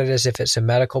talk about it as if it's a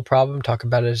medical problem. Talk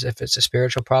about it as if it's a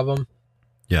spiritual problem.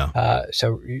 Yeah.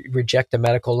 So reject the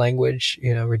medical language,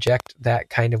 reject that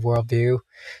kind of worldview.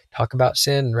 Talk about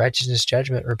sin, righteousness,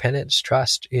 judgment, repentance,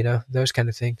 trust, those kind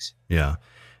of things. Yeah.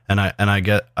 And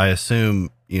I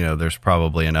assume, there's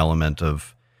probably an element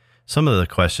of some of the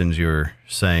questions you're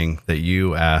saying that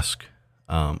you ask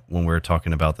when we were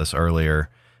talking about this earlier,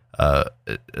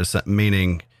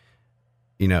 meaning,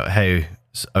 hey,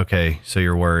 okay, so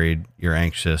you're worried, you're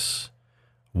anxious,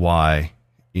 why?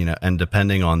 And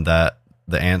depending on that,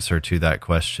 the answer to that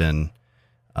question,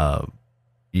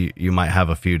 you might have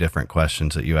a few different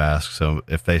questions that you ask. So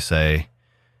if they say,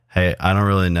 hey, I don't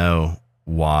really know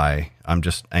why, I'm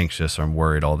just anxious or I'm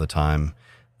worried all the time,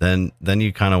 then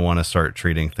you kind of want to start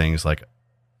treating things like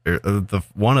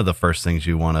one of the first things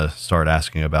you want to start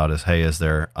asking about is, hey, is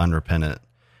there unrepentant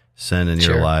sin in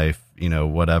your Sure. life,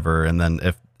 whatever. And then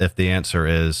if the answer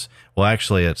is, well,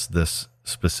 actually it's this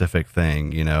specific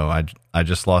thing, I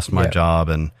just lost my Yeah. job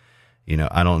and,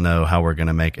 I don't know how we're going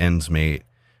to make ends meet.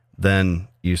 Then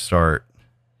you start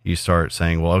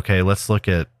saying, well, okay, let's look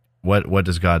at what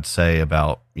does God say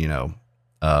about,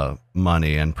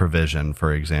 money and provision,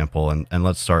 for example. And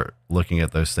let's start looking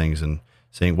at those things and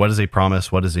saying, what does he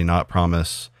promise? What does he not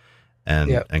promise? And,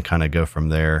 Yep. and kind of go from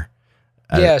there.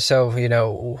 Yeah. So,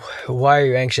 why are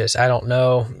you anxious? I don't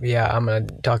know. Yeah. I'm going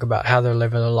to talk about how they're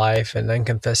living their life and then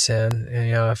confess sin.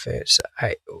 And, if it's,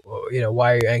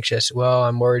 why are you anxious? Well,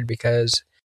 I'm worried because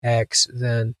X,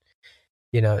 then,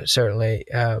 certainly,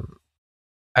 one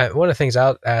of the things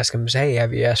I'll ask them is, hey,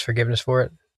 have you asked forgiveness for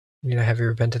it? Have you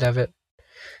repented of it?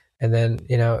 And then,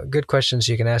 good questions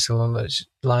you can ask along those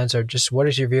lines are just, what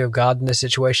is your view of God in this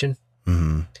situation?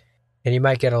 Mm-hmm. And you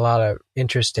might get a lot of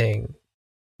interesting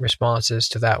responses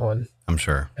to that one. I'm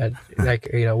sure.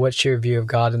 What's your view of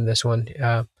God in this one?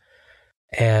 I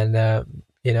had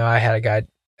a guy,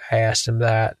 I asked him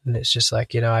that, and it's just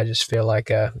like, I just feel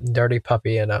like a dirty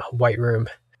puppy in a white room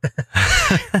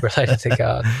related to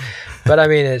God. But I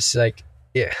mean, it's like,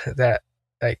 yeah, that,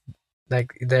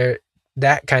 they're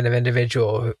that kind of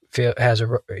individual who has a,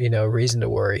 reason to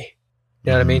worry.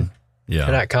 You know what I mean? Yeah.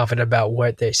 They're not confident about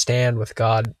what they stand with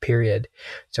God, period.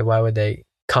 So why would they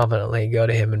confidently go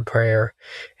to him in prayer?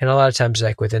 And a lot of times,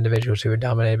 like with individuals who are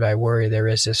dominated by worry, there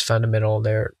is this fundamental,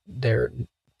 they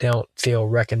don't feel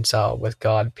reconciled with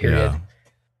God, period.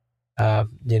 Yeah.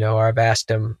 Or I've asked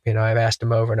him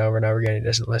over and over and over again, he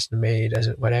doesn't listen to me, he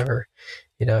doesn't, whatever,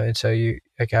 and so you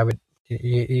got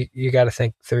to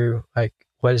think through, like,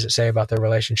 what does it say about their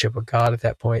relationship with God at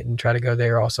that point, and try to go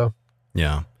there also.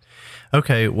 Yeah.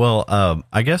 Okay. Well,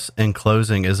 I guess in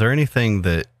closing, is there anything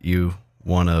that you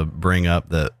want to bring up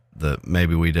that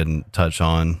maybe we didn't touch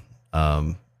on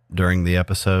during the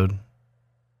episode?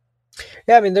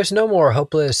 Yeah, I mean, there's no more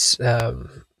hopeless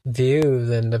view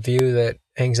than the view that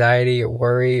anxiety or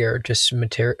worry or just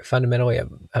fundamentally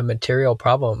a material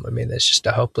problem. I mean, it's just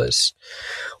a hopeless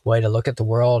way to look at the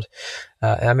world.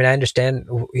 I mean, I understand,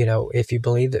 if you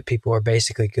believe that people are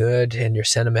basically good and you're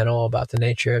sentimental about the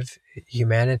nature of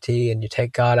humanity and you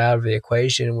take God out of the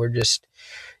equation, we're just,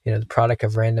 the product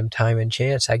of random time and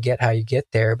chance. I get how you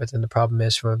get there, but then the problem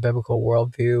is, from a biblical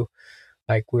worldview,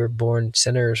 like, we're born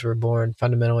sinners. We're born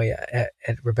fundamentally at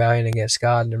rebellion against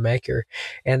God and their maker.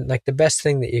 And like, the best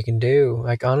thing that you can do,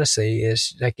 like, honestly,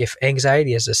 is like, if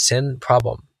anxiety is a sin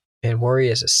problem and worry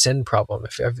is a sin problem,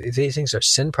 if these things are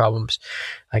sin problems,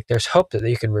 like, there's hope that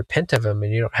you can repent of them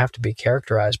and you don't have to be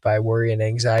characterized by worry and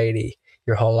anxiety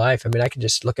your whole life. I mean, I can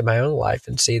just look at my own life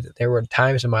and see that there were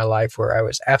times in my life where I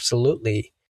was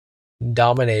absolutely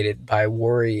dominated by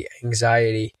worry,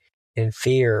 anxiety, and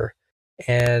fear.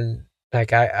 And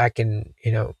like, I can,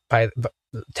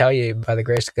 tell you by the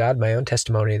grace of God, my own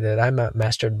testimony, that I'm not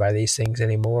mastered by these things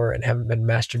anymore, and haven't been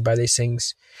mastered by these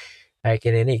things like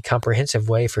in any comprehensive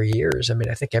way for years. I mean,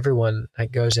 I think everyone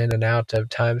like goes in and out of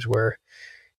times where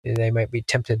they might be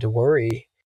tempted to worry,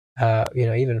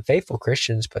 even faithful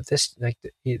Christians, but this, like,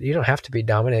 you don't have to be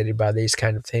dominated by these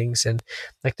kind of things. And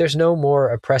like, there's no more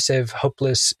oppressive,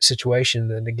 hopeless situation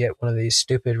than to get one of these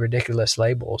stupid, ridiculous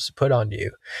labels put on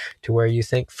you to where you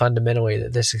think fundamentally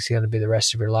that this is going to be the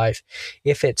rest of your life.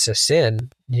 If it's a sin,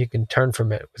 you can turn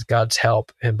from it with God's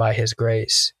help and by his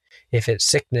grace. If it's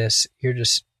sickness, you're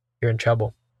in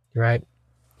trouble, right?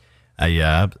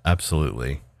 Yeah,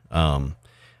 absolutely. I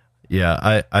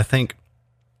think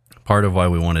part of why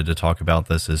we wanted to talk about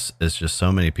this is just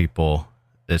so many people.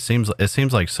 It seems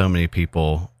like so many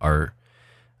people are,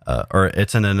 or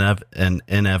it's an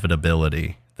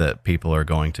inevitability that people are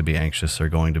going to be anxious or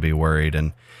going to be worried,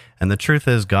 and the truth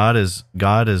is, God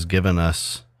has given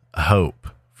us hope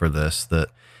for this that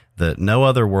no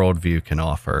other worldview can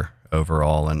offer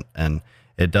overall, and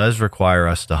it does require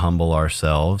us to humble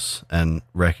ourselves and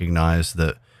recognize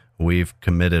that we've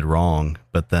committed wrong,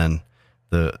 but then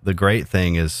the great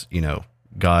thing is,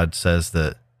 God says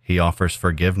that he offers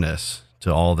forgiveness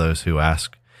to all those who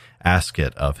ask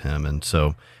it of him. And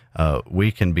so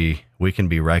we can be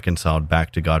reconciled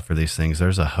back to God for these things.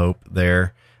 There's a hope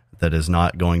there that is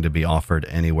not going to be offered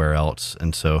anywhere else.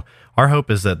 And so our hope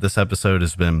is that this episode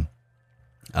has been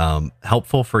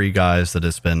helpful for you guys, that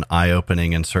it's been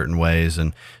eye-opening in certain ways.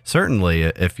 And certainly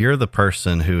if you're the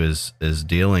person who is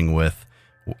dealing with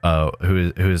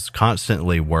who is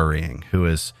constantly worrying, who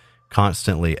is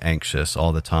constantly anxious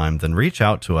all the time, then reach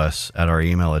out to us at our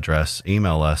email address.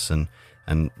 Email us and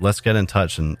let's get in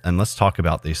touch and let's talk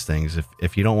about these things.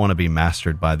 If you don't want to be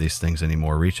mastered by these things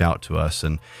anymore, reach out to us.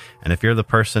 And if you're the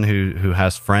person who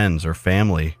has friends or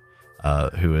family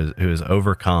who is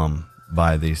overcome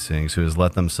by these things, who has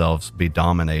let themselves be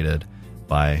dominated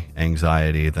by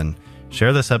anxiety, then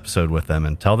share this episode with them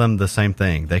and tell them the same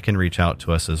thing. They can reach out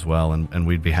to us as well, and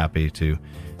we'd be happy to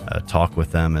talk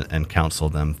with them and counsel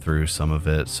them through some of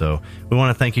it. So we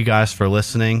want to thank you guys for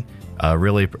listening.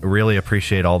 Really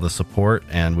appreciate all the support,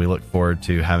 and we look forward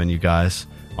to having you guys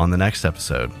on the next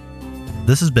episode.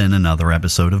 This has been another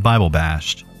episode of Bible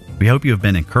Bashed. We hope you have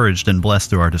been encouraged and blessed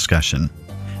through our discussion.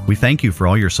 We thank you for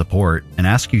all your support and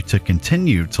ask you to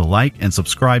continue to like and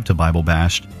subscribe to Bible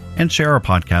Bashed and share our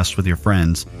podcast with your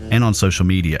friends and on social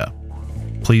media.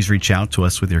 Please reach out to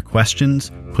us with your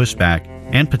questions, pushback,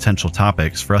 and potential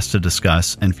topics for us to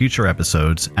discuss in future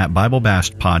episodes at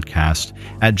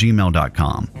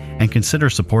BibleBashedPodcast@gmail.com, and consider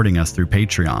supporting us through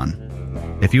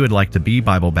Patreon. If you would like to be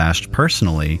Bible Bashed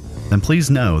personally, then please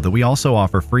know that we also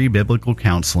offer free biblical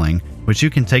counseling, which you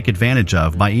can take advantage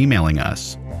of by emailing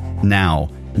us. Now,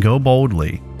 go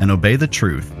boldly and obey the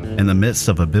truth in the midst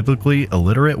of a biblically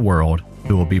illiterate world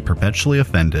who will be perpetually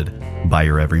offended by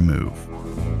your every move.